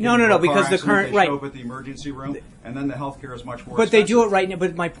folks no, because the current they show up at the emergency room, and then the health care is much more. But expensive. they do it right now.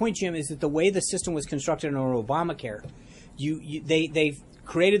 But my point, Jim, is that the way the system was constructed under Obamacare, they've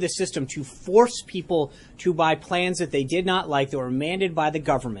created the system to force people to buy plans that they did not like, that were mandated by the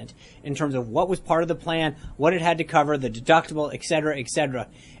government in terms of what was part of the plan, what it had to cover, the deductible, et cetera, et cetera.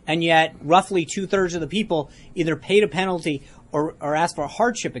 And yet, roughly 2/3 of the people either paid a penalty or asked for a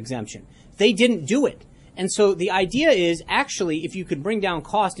hardship exemption. They didn't do it. And so the idea is actually, if you could bring down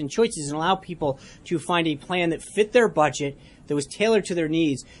cost and choices and allow people to find a plan that fit their budget, that was tailored to their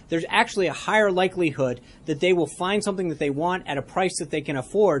needs, there's actually a higher likelihood that they will find something that they want at a price that they can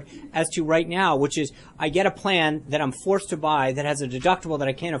afford, as to right now, which is I get a plan that I'm forced to buy that has a deductible that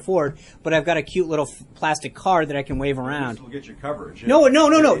I can't afford, but I've got a cute little plastic card that I can wave around. This will get you coverage. No,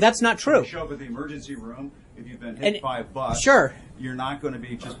 that's not true. You show up at the emergency room, if you've been hit $5, sure, you're not going to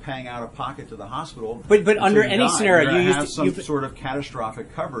be just paying out of pocket to the hospital. But under any scenario, you have some sort of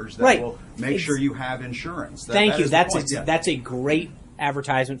catastrophic coverage that will make sure you have insurance. Thank you. That's a great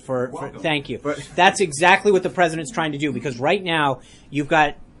advertisement for thank you. That's exactly what the president's trying to do, because right now you've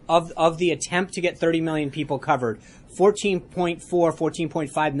got of the attempt to get 30 million people covered,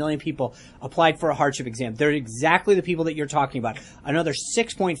 14.5 million people applied for a hardship exam. They're exactly the people that you're talking about. Another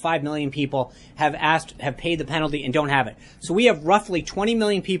 6.5 million people have paid the penalty and don't have it. So we have roughly 20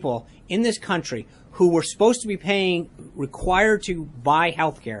 million people in this country who were supposed to be required to buy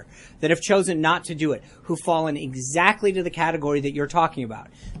health care, that have chosen not to do it, who fall in exactly to the category that you're talking about.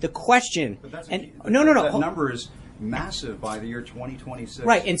 The question, that number is massive by the year 2026.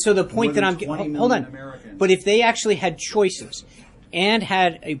 Right, and so the point that I'm hold on. Americans. But if they actually had choices and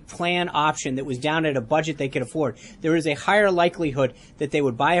had a plan option that was down at a budget they could afford, there is a higher likelihood that they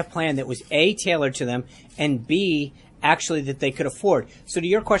would buy a plan that was A, tailored to them, and B, actually that they could afford. So to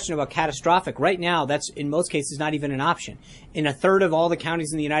your question about catastrophic, right now that's in most cases not even an option. In 1/3 of all the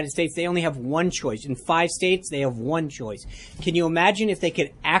counties in the United States, they only have one choice. In 5 states, they have one choice. Can you imagine if they could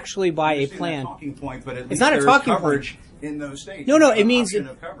actually buy a plan? Talking point, but at least it's not a there's talking coverage point in those states. No, it means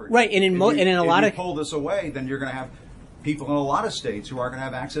right. And in a lot of if you pull this away, then you're going to have people in a lot of states who aren't going to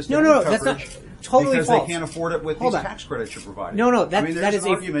have access to coverage. That's not totally because false. they can't afford it with these tax credits you're providing. That is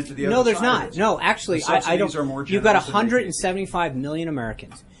an argument to the other no, there's side not. No, actually, I don't. You've got 175 million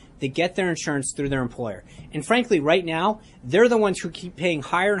Americans that get their insurance through their employer, and frankly, right now, they're the ones who keep paying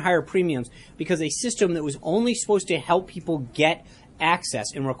higher and higher premiums because a system that was only supposed to help people get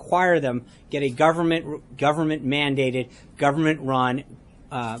access and require them get a government mandated, government run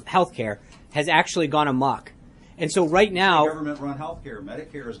health care has actually gone amok. And so right now, government-run healthcare,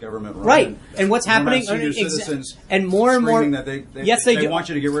 Medicare is government-run. Right, and what's happening? And more and more, yes, they do. Want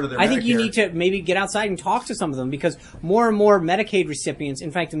you to get rid of their I think Medicare. you need to maybe get outside and talk to some of them, because more and more Medicaid recipients, in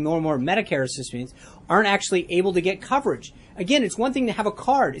fact, more and more Medicare recipients, aren't actually able to get coverage. Again, it's one thing to have a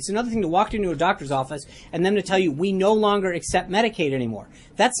card. It's another thing to walk into a doctor's office and them to tell you, we no longer accept Medicaid anymore.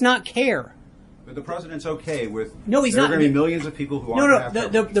 That's not care. But the president's okay with. No, he's there not. There are going to be millions of people who aren't.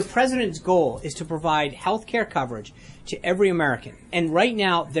 The president's goal is to provide health care coverage to every American, and right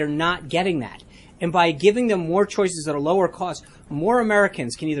now they're not getting that. And by giving them more choices at a lower cost, more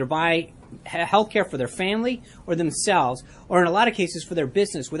Americans can either buy health care for their family or themselves, or in a lot of cases for their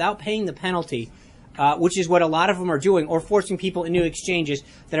business, without paying the penalty. Which is what a lot of them are doing, or forcing people into exchanges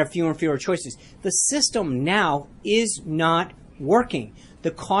that have fewer and fewer choices. The system now is not working. The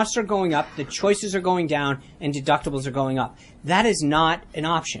costs are going up, the choices are going down, and deductibles are going up. That is not an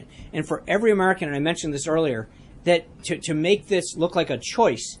option. And for every American, and I mentioned this earlier, that to make this look like a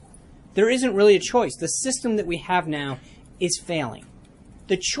choice, there isn't really a choice. The system that we have now is failing.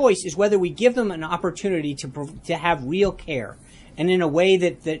 The choice is whether we give them an opportunity to have real care, and in a way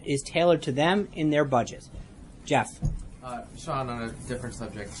that is tailored to them in their budget. Jeff. Sean, on a different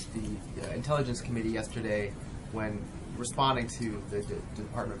subject, the Intelligence Committee yesterday, when responding to the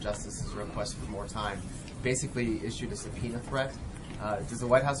Department of Justice's request for more time, basically issued a subpoena threat. Does the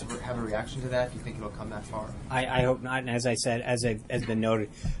White House have a reaction to that? Do you think it'll come that far? I hope not. And as I said, as has been noted,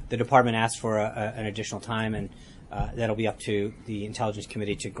 the department asked for an additional time, and that'll be up to the Intelligence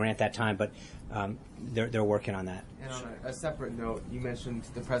Committee to grant that time. But they're working on that. And on a separate note, you mentioned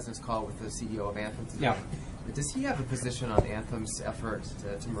the president's call with the CEO of Anthem today. Yeah. But does he have a position on Anthem's effort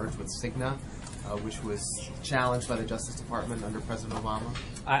to merge with Cigna, which was challenged by the Justice Department under President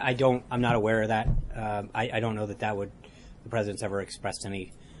Obama? I'm not aware of that. I don't know that the president's ever expressed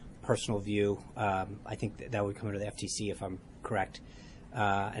any personal view. I think that would come under the FTC if I'm correct.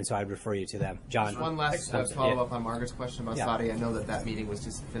 And so I'd refer you to them. John. Just one last follow-up on Margaret's question about Saudi. I know that meeting was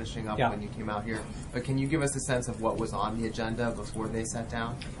just finishing up when you came out here. But can you give us a sense of what was on the agenda before they sat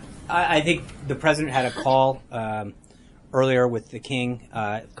down? I think the president had a call earlier with the king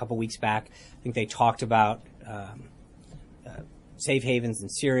a couple weeks back. I think they talked about safe havens in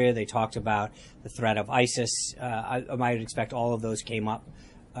Syria. They talked about the threat of ISIS. I might expect all of those came up.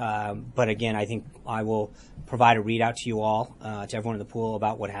 But again, I think I will provide a readout to you all, to everyone in the pool,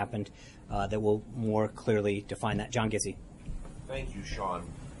 about what happened that will more clearly define that. John Gizzi. Thank you, Sean.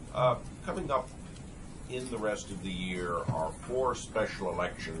 Coming up in the rest of the year are 4 special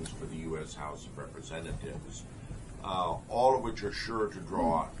elections for the U.S. House of Representatives, all of which are sure to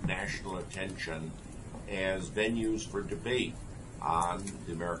draw national attention as venues for debate on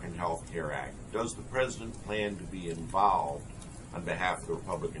the American Health Care Act. Does the president plan to be involved on behalf of the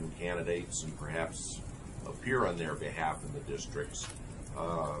Republican candidates and perhaps appear on their behalf in the districts,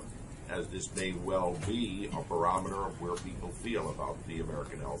 as this may well be a barometer of where people feel about the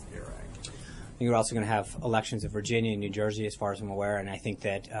American Health Care Act? You're also going to have elections in Virginia and New Jersey, as far as I'm aware, and I think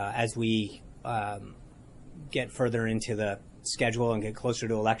that as we get further into the schedule and get closer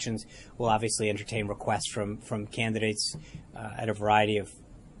to elections, we'll obviously entertain requests from candidates at a variety of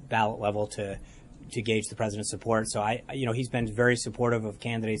ballot level to gauge the president's support. So he's been very supportive of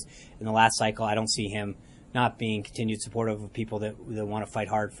candidates in the last cycle. I don't see him not being continued supportive of people that want to fight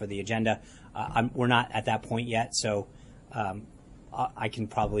hard for the agenda. We're not at that point yet, so I can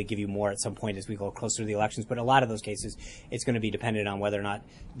probably give you more at some point as we go closer to the elections. But a lot of those cases, it's going to be dependent on whether or not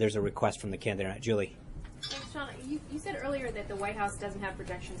there's a request from the candidate. Julie. Sean, you said earlier that the White House doesn't have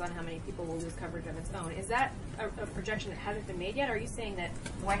projections on how many people will lose coverage of its own. Is that a projection that hasn't been made yet, or are you saying that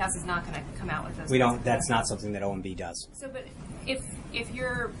the White House is not going to come out with those? We don't. That's not something that OMB does. So, but if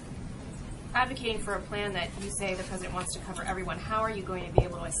you're advocating for a plan that you say the president wants to cover everyone, how are you going to be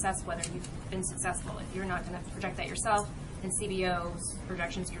able to assess whether you've been successful if you're not going to project that yourself and CBO's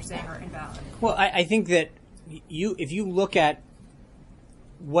projections you're saying are invalid? Well, I think that if you look at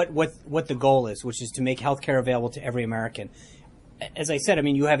what the goal is, which is to make health care available to every American. As I said, I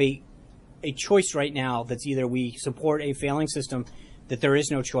mean, you have a choice right now that's either we support a failing system, that there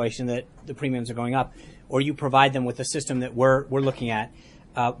is no choice and that the premiums are going up, or you provide them with a system that we're looking at,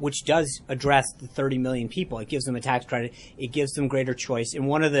 which does address the 30 million people. It gives them a tax credit. It gives them greater choice. And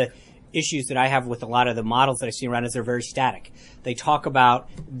one of the issues that I have with a lot of the models that I see around is they're very static. They talk about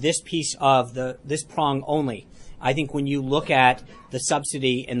this piece of this prong only. I think when you look at the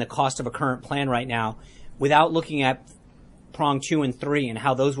subsidy and the cost of a current plan right now, without looking at prong 2 and 3 and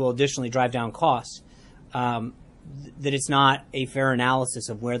how those will additionally drive down costs, that it's not a fair analysis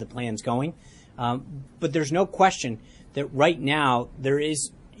of where the plan's going. But there's no question that right now there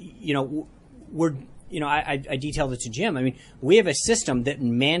is, I detailed it to Jim. I mean, we have a system that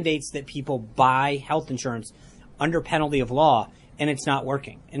mandates that people buy health insurance under penalty of law, and it's not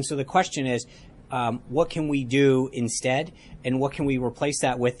working. And so the question is, what can we do instead, and what can we replace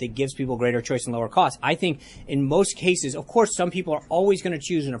that with that gives people greater choice and lower costs? I think in most cases, of course, some people are always going to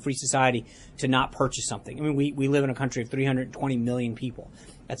choose in a free society to not purchase something. I mean, we live in a country of 320 million people.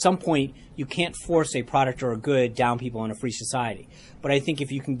 At some point, you can't force a product or a good down people in a free society. But I think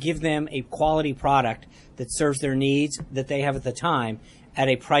if you can give them a quality product that serves their needs that they have at the time at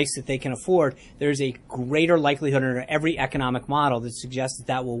a price that they can afford, there's a greater likelihood under every economic model that suggests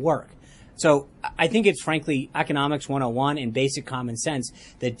that will work. So I think it's frankly economics 101 and basic common sense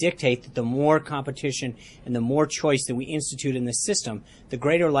that dictate that the more competition and the more choice that we institute in this system, the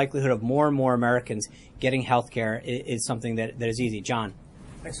greater likelihood of more and more Americans getting health care is something that is easy. John.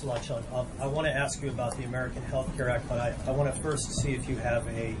 Thanks a lot, Sean. I want to ask you about the American Health Care Act, but I want to first see if you have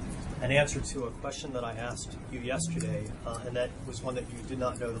a an answer to a question that I asked you yesterday, and that was one that you did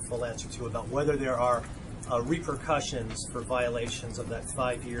not know the full answer to, about whether there are repercussions for violations of that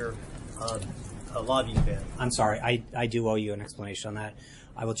 5-year lobbying ban. I'm sorry, I do owe you an explanation on that.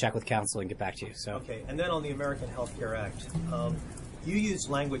 I will check with counsel and get back to you. So okay, and then on the American Health Care Act, you used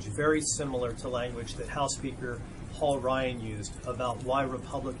language very similar to language that House Speaker Paul Ryan used about why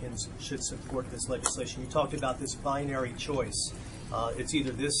Republicans should support this legislation. You talked about this binary choice. It's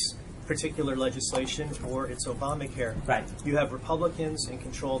either this particular legislation or it's Obamacare. Right. You have Republicans in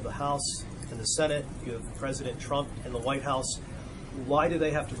control of the House and the Senate. You have President Trump in the White House. Why do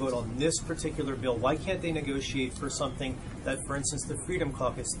they have to vote on this particular bill? Why can't they negotiate for something that, for instance, the Freedom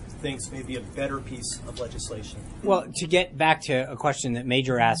Caucus thinks may be a better piece of legislation? Well, to get back to a question that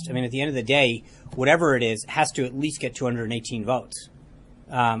Major asked, I mean, at the end of the day, whatever it is has to at least get 218 votes.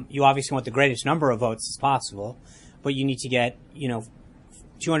 You obviously want the greatest number of votes as possible, but you need to get,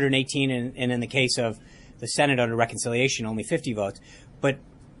 218, and in the case of the Senate under reconciliation, only 50 votes. But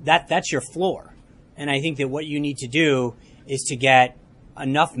that's your floor. And I think that what you need to do is to get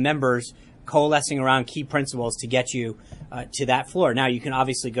enough members coalescing around key principles to get you to that floor. Now, you can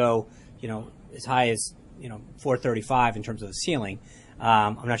obviously go, as high as, 435 in terms of the ceiling.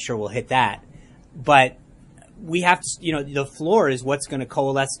 I'm not sure we'll hit that. But we have to, the floor is what's going to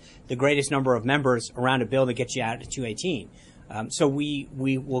coalesce the greatest number of members around a bill that gets you out to 218. So we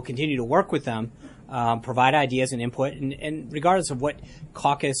will continue to work with them, provide ideas and input, and regardless of what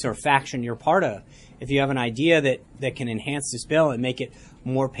caucus or faction you're part of, if you have an idea that can enhance this bill and make it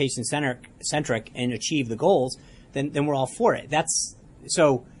more patient-centric and achieve the goals, then we're all for it. That's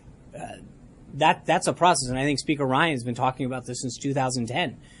a process, and I think Speaker Ryan has been talking about this since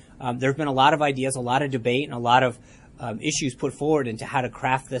 2010. There have been a lot of ideas, a lot of debate, and a lot of issues put forward into how to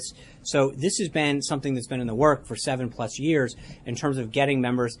craft this. So this has been something that's been in the work for 7+ years in terms of getting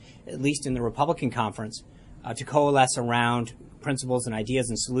members, at least in the Republican conference, to coalesce around principles and ideas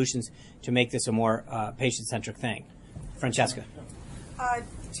and solutions to make this a more patient-centric thing. Francesca.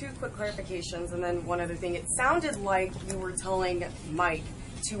 2 quick clarifications and then one other thing. It sounded like you were telling Mike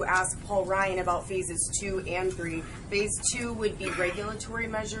to ask Paul Ryan about phases 2 and 3. Phase 2 would be regulatory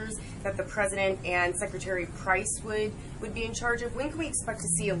measures that the President and Secretary Price would be in charge of. When can we expect to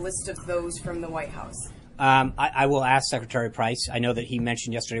see a list of those from the White House? I will ask Secretary Price. I know that he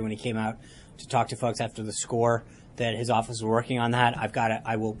mentioned yesterday when he came out to talk to folks after the score that his office is working on that.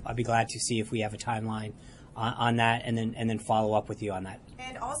 I'll be glad to see if we have a timeline on that and then follow up with you on that.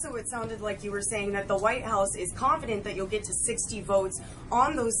 And also it sounded like you were saying that the White House is confident that you'll get to 60 votes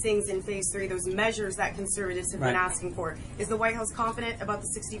on those things in phase 3, those measures that conservatives have been asking for. Is the White House confident about the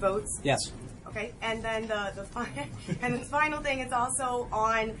 60 votes? Yes. Okay, and then the final thing is also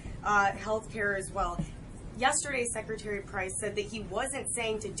on health care as well. Yesterday, Secretary Price said that he wasn't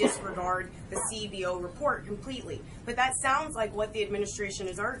saying to disregard the CBO report completely, but that sounds like what the administration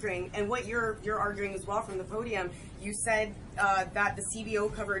is arguing, and what you're arguing as well from the podium. You said that the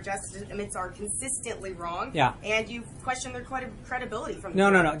CBO coverage estimates are consistently wrong, and you've questioned their credibility from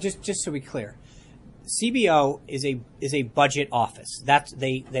the No. Just so we're clear, CBO is a budget office.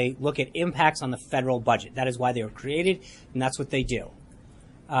 They look at impacts on the federal budget. That is why they were created, and that's what they do.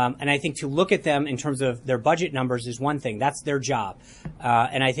 And I think to look at them in terms of their budget numbers is one thing. That's their job.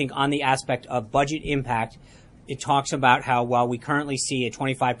 And I think on the aspect of budget impact, it talks about how while we currently see a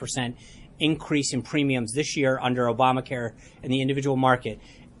 25% increase in premiums this year under Obamacare in the individual market,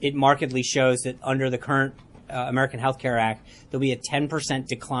 it markedly shows that under the current American Health Care Act, there'll be a 10%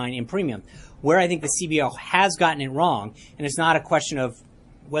 decline in premium. Where I think the CBO has gotten it wrong, and it's not a question of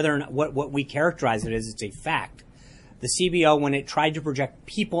whether or not what we characterize it as, it's a fact. The CBO, when it tried to project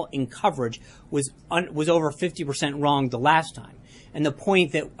people in coverage, was over 50% wrong the last time. And the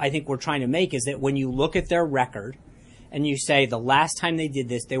point that I think we're trying to make is that when you look at their record and you say the last time they did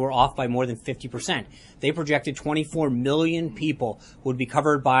this, they were off by more than 50%. They projected 24 million people would be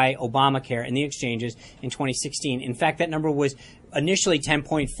covered by Obamacare in the exchanges in 2016. In fact, that number was initially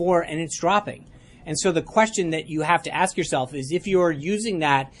 10.4, and it's dropping. And so the question that you have to ask yourself is, if you're using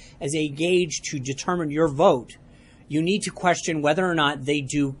that as a gauge to determine your vote, you need to question whether or not they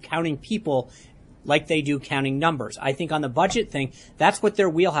do counting people like they do counting numbers. I think on the budget thing, that's what their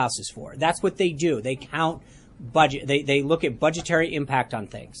wheelhouse is for. That's what they do. They count budget. They look at budgetary impact on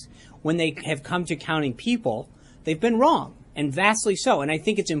things. When they have come to counting people, they've been wrong, and vastly so. And I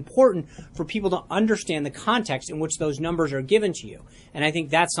think it's important for people to understand the context in which those numbers are given to you. And I think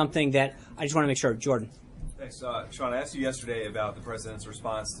that's something that I just want to make sure. Jordan. Thanks. Sean, I asked you yesterday about the president's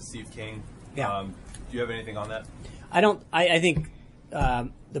response to Steve King. Yeah. Do you have anything on that? I think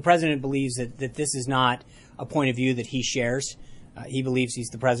the president believes that this is not a point of view that he shares. He believes he's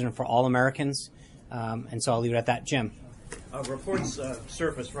the president for all Americans, and so I'll leave it at that. Jim. Reports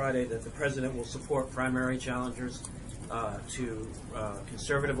surfaced Friday that the president will support primary challengers to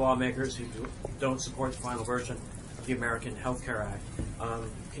conservative lawmakers who don't support the final version of the American Health Care Act.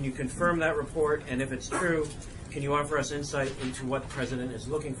 Can you confirm that report? And if it's true, can you offer us insight into what the president is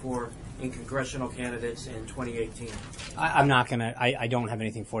looking for in congressional candidates in 2018? I'm not going to, I don't have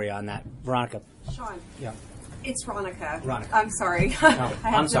anything for you on that. Veronica. Sean. Yeah. It's Ronica. Ronica. I'm sorry. No, I have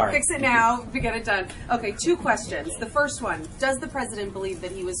I'm to sorry. fix it now to get it done. Okay, 2 questions. The first one, does the president believe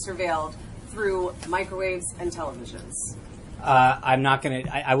that he was surveilled through microwaves and televisions? I'm not going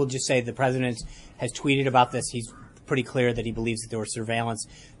to, I will just say the president has tweeted about this. He's pretty clear that he believes that there was surveillance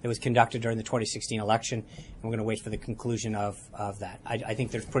that was conducted during the 2016 election, and we're going to wait for the conclusion of that. I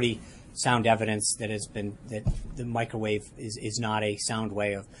think there's pretty sound evidence that has been, that the microwave is not a sound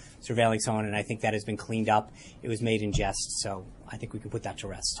way of surveilling someone, and I think that has been cleaned up. It was made in jest, so I think we can put that to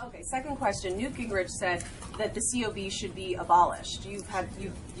rest. Okay, second question. Newt Gingrich said that the COB should be abolished. You're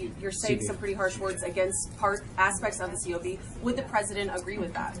saying CBO. some pretty harsh words against aspects of the COB. Would the president agree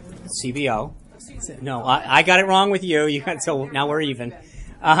with that? CBO. No, I got it wrong with you. You got, so now we're even.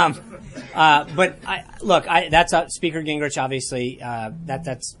 But that's Speaker Gingrich. Obviously,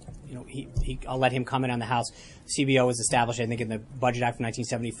 that's you know I'll let him comment on the House. CBO was established, I think, in the Budget Act of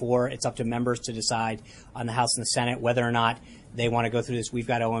 1974. It's up to members to decide on the House and the Senate whether or not they want to go through this. We've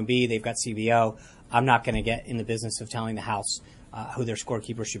got OMB, they've got CBO. I'm not going to get in the business of telling the House who their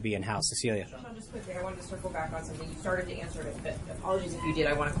scorekeeper should be in House. Cecilia. Sean, just quickly, I wanted to circle back on something. You started to answer it, but apologies if you did.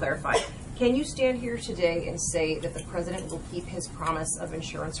 I want to clarify. Can you stand here today and say that the president will keep his promise of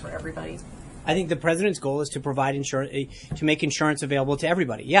insurance for everybody? I think the president's goal is to provide insurance, to make insurance available to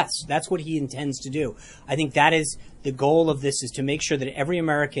everybody. Yes, that's what he intends to do. I think that is the goal of this, is to make sure that every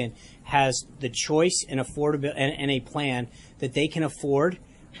American has the choice and affordability and a plan that they can afford,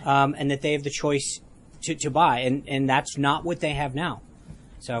 and that they have the choice to buy, and that's not what they have now.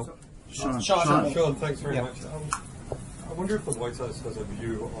 So, Sean, thanks very much. I wonder if the White House has a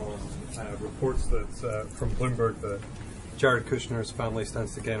view on reports that from Bloomberg that Jared Kushner's family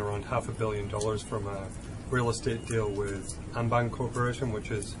stands to gain around $500 million from a real estate deal with Anbang Corporation,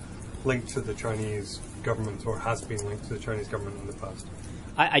 which is linked to the Chinese government, or has been linked to the Chinese government in the past.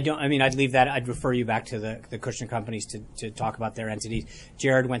 I'd leave that. I'd refer you back to the Kushner companies to talk about their entities.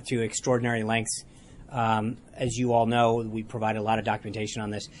 Jared went to extraordinary lengths. As you all know, we provided a lot of documentation on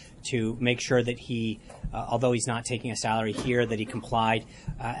this to make sure that he, although he's not taking a salary here, that he complied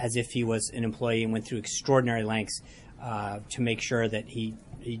as if he was an employee, and went through extraordinary lengths to make sure that he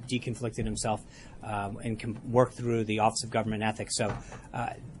deconflicted himself and can work through the Office of Government Ethics. So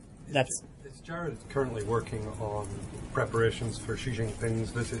that's. Is Jared currently working on preparations for Xi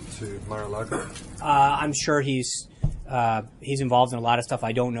Jinping's visit to Mar-a-Lago? I'm sure he's involved in a lot of stuff.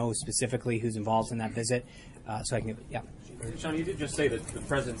 I don't know specifically who's involved in that visit, so I can. Yeah. Sean, you did just say that the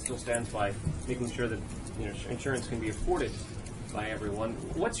president still stands by making sure that insurance can be afforded by everyone.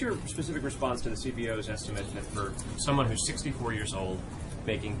 What's your specific response to the CBO's estimate that for someone who's 64 years old,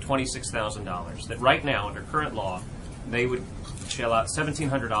 making $26,000, that right now, under current law, they would shell out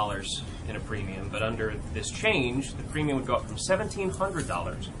 $1,700 in a premium, but under this change, the premium would go up from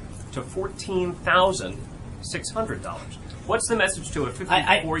 $1,700 to $14,600. What's the message to a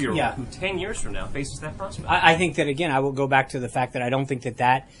 54-year-old who 10 years from now faces that prospect? I think that, again, I will go back to the fact that I don't think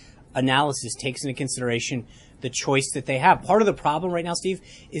that analysis takes into consideration the choice that they have. Part of the problem right now, Steve,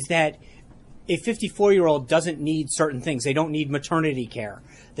 is that a 54-year-old doesn't need certain things. They don't need maternity care.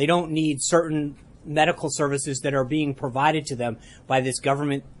 They don't need certain medical services that are being provided to them by this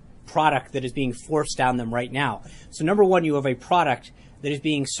government product that is being forced down them right now. So number one, you have a product that is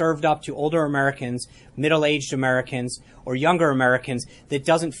being served up to older Americans, middle-aged Americans, or younger Americans that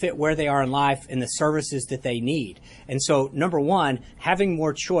doesn't fit where they are in life and the services that they need. And so, number one, having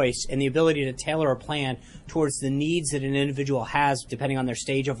more choice and the ability to tailor a plan towards the needs that an individual has depending on their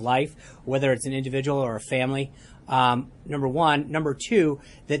stage of life, whether it's an individual or a family, number one. Number two,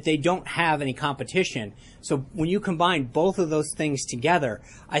 that they don't have any competition. So when you combine both of those things together,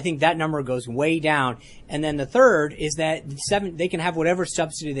 I think that number goes way down. And then the third is that they can have whatever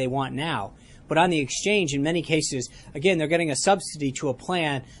subsidy they want now. But on the exchange, in many cases, again, they're getting a subsidy to a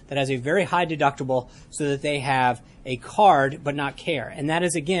plan that has a very high deductible so that they have a card but not care. And that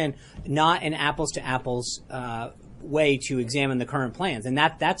is, again, not an apples-to-apples way to examine the current plans. And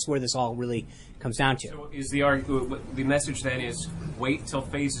that's where this all really comes down to. So is the message then is wait till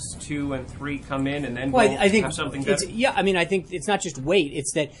phases 2 and 3 come in and then I think have something better? I think it's not just wait.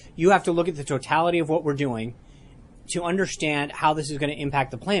 It's that you have to look at the totality of what we're doing to understand how this is going to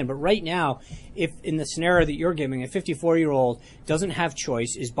impact the plan. But right now, if in the scenario that you're giving, a 54-year-old doesn't have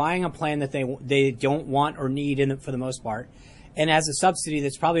choice, is buying a plan that they don't want or need for the most part, and has a subsidy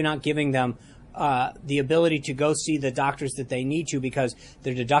that's probably not giving them the ability to go see the doctors that they need to because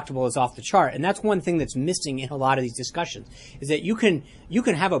their deductible is off the chart. And that's one thing that's missing in a lot of these discussions, is that you can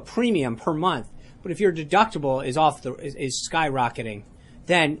have a premium per month, but if your deductible is skyrocketing,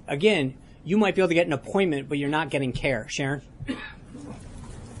 then again, you might be able to get an appointment, but you're not getting care. Sharon?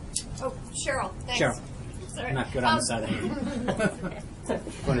 Oh, Cheryl, thanks. Cheryl. Sorry. I'm not good on this side.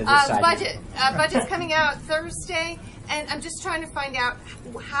 Budget's coming out Thursday, and I'm just trying to find out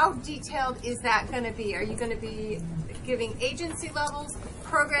how detailed is that going to be? Are you going to be giving agency levels,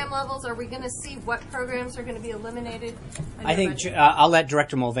 program levels? Are we going to see what programs are going to be eliminated? I think I'll let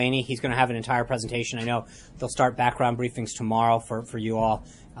Director Mulvaney. He's going to have an entire presentation. I know they'll start background briefings tomorrow for you all.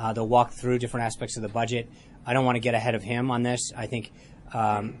 They'll walk through different aspects of the budget. I don't want to get ahead of him on this. I think,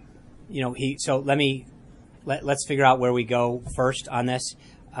 so let's figure out where we go first on this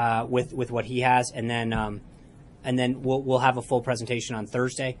with what he has, and then we'll have a full presentation on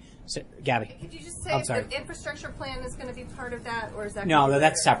Thursday. So, Gabby. Could you just say if the infrastructure plan is going to be part of that, or is that? No,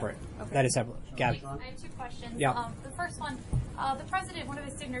 that's separate. Okay. That is separate. Gabby. I have two questions. Yeah. The first one, the president, one of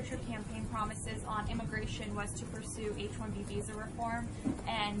his signature campaign promises on immigration was to pursue H-1B visa reform,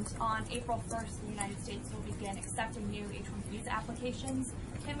 and on April 1st, the United States will begin accepting new H-1B visa applications.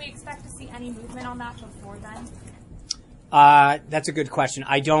 Can we expect to see any movement on that before then? That's a good question.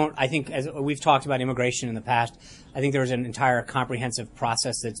 I think, as we've talked about immigration in the past, I think there's an entire comprehensive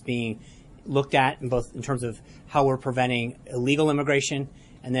process that's being looked at in terms of how we're preventing illegal immigration,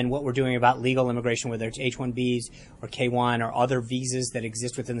 and then what we're doing about legal immigration, whether it's H-1Bs or K-1 or other visas that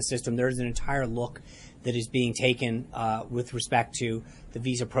exist within the system. There's an entire look that is being taken with respect to the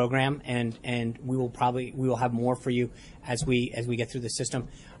visa program, and we will have more for you as we get through the system.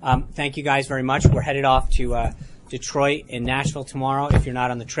 Thank you guys very much. We're headed off to Detroit and Nashville tomorrow. If you're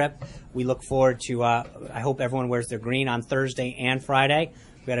not on the trip, we look forward to, I hope everyone wears their green on Thursday and Friday.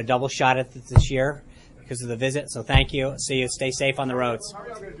 We had a double shot at this year because of the visit, so thank you. See you. Stay safe on the roads. How are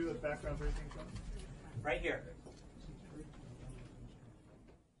y'all going to do the background briefing? Right here.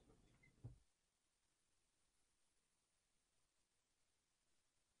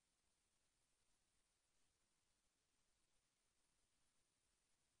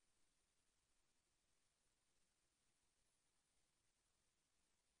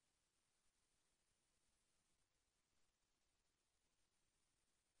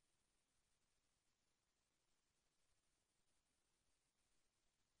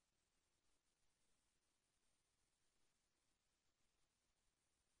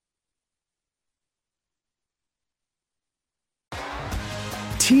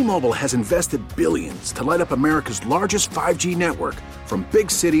 T-Mobile has invested billions to light up America's largest 5G network, from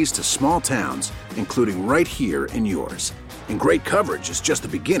big cities to small towns, including right here in yours. And great coverage is just the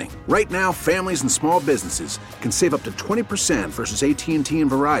beginning. Right now, families and small businesses can save up to 20% versus AT&T and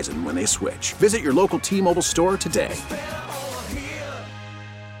Verizon when they switch. Visit your local T-Mobile store today.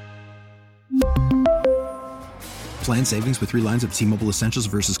 Plan savings with 3 lines of T-Mobile Essentials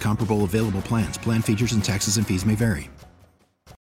versus comparable available plans. Plan features and taxes and fees may vary.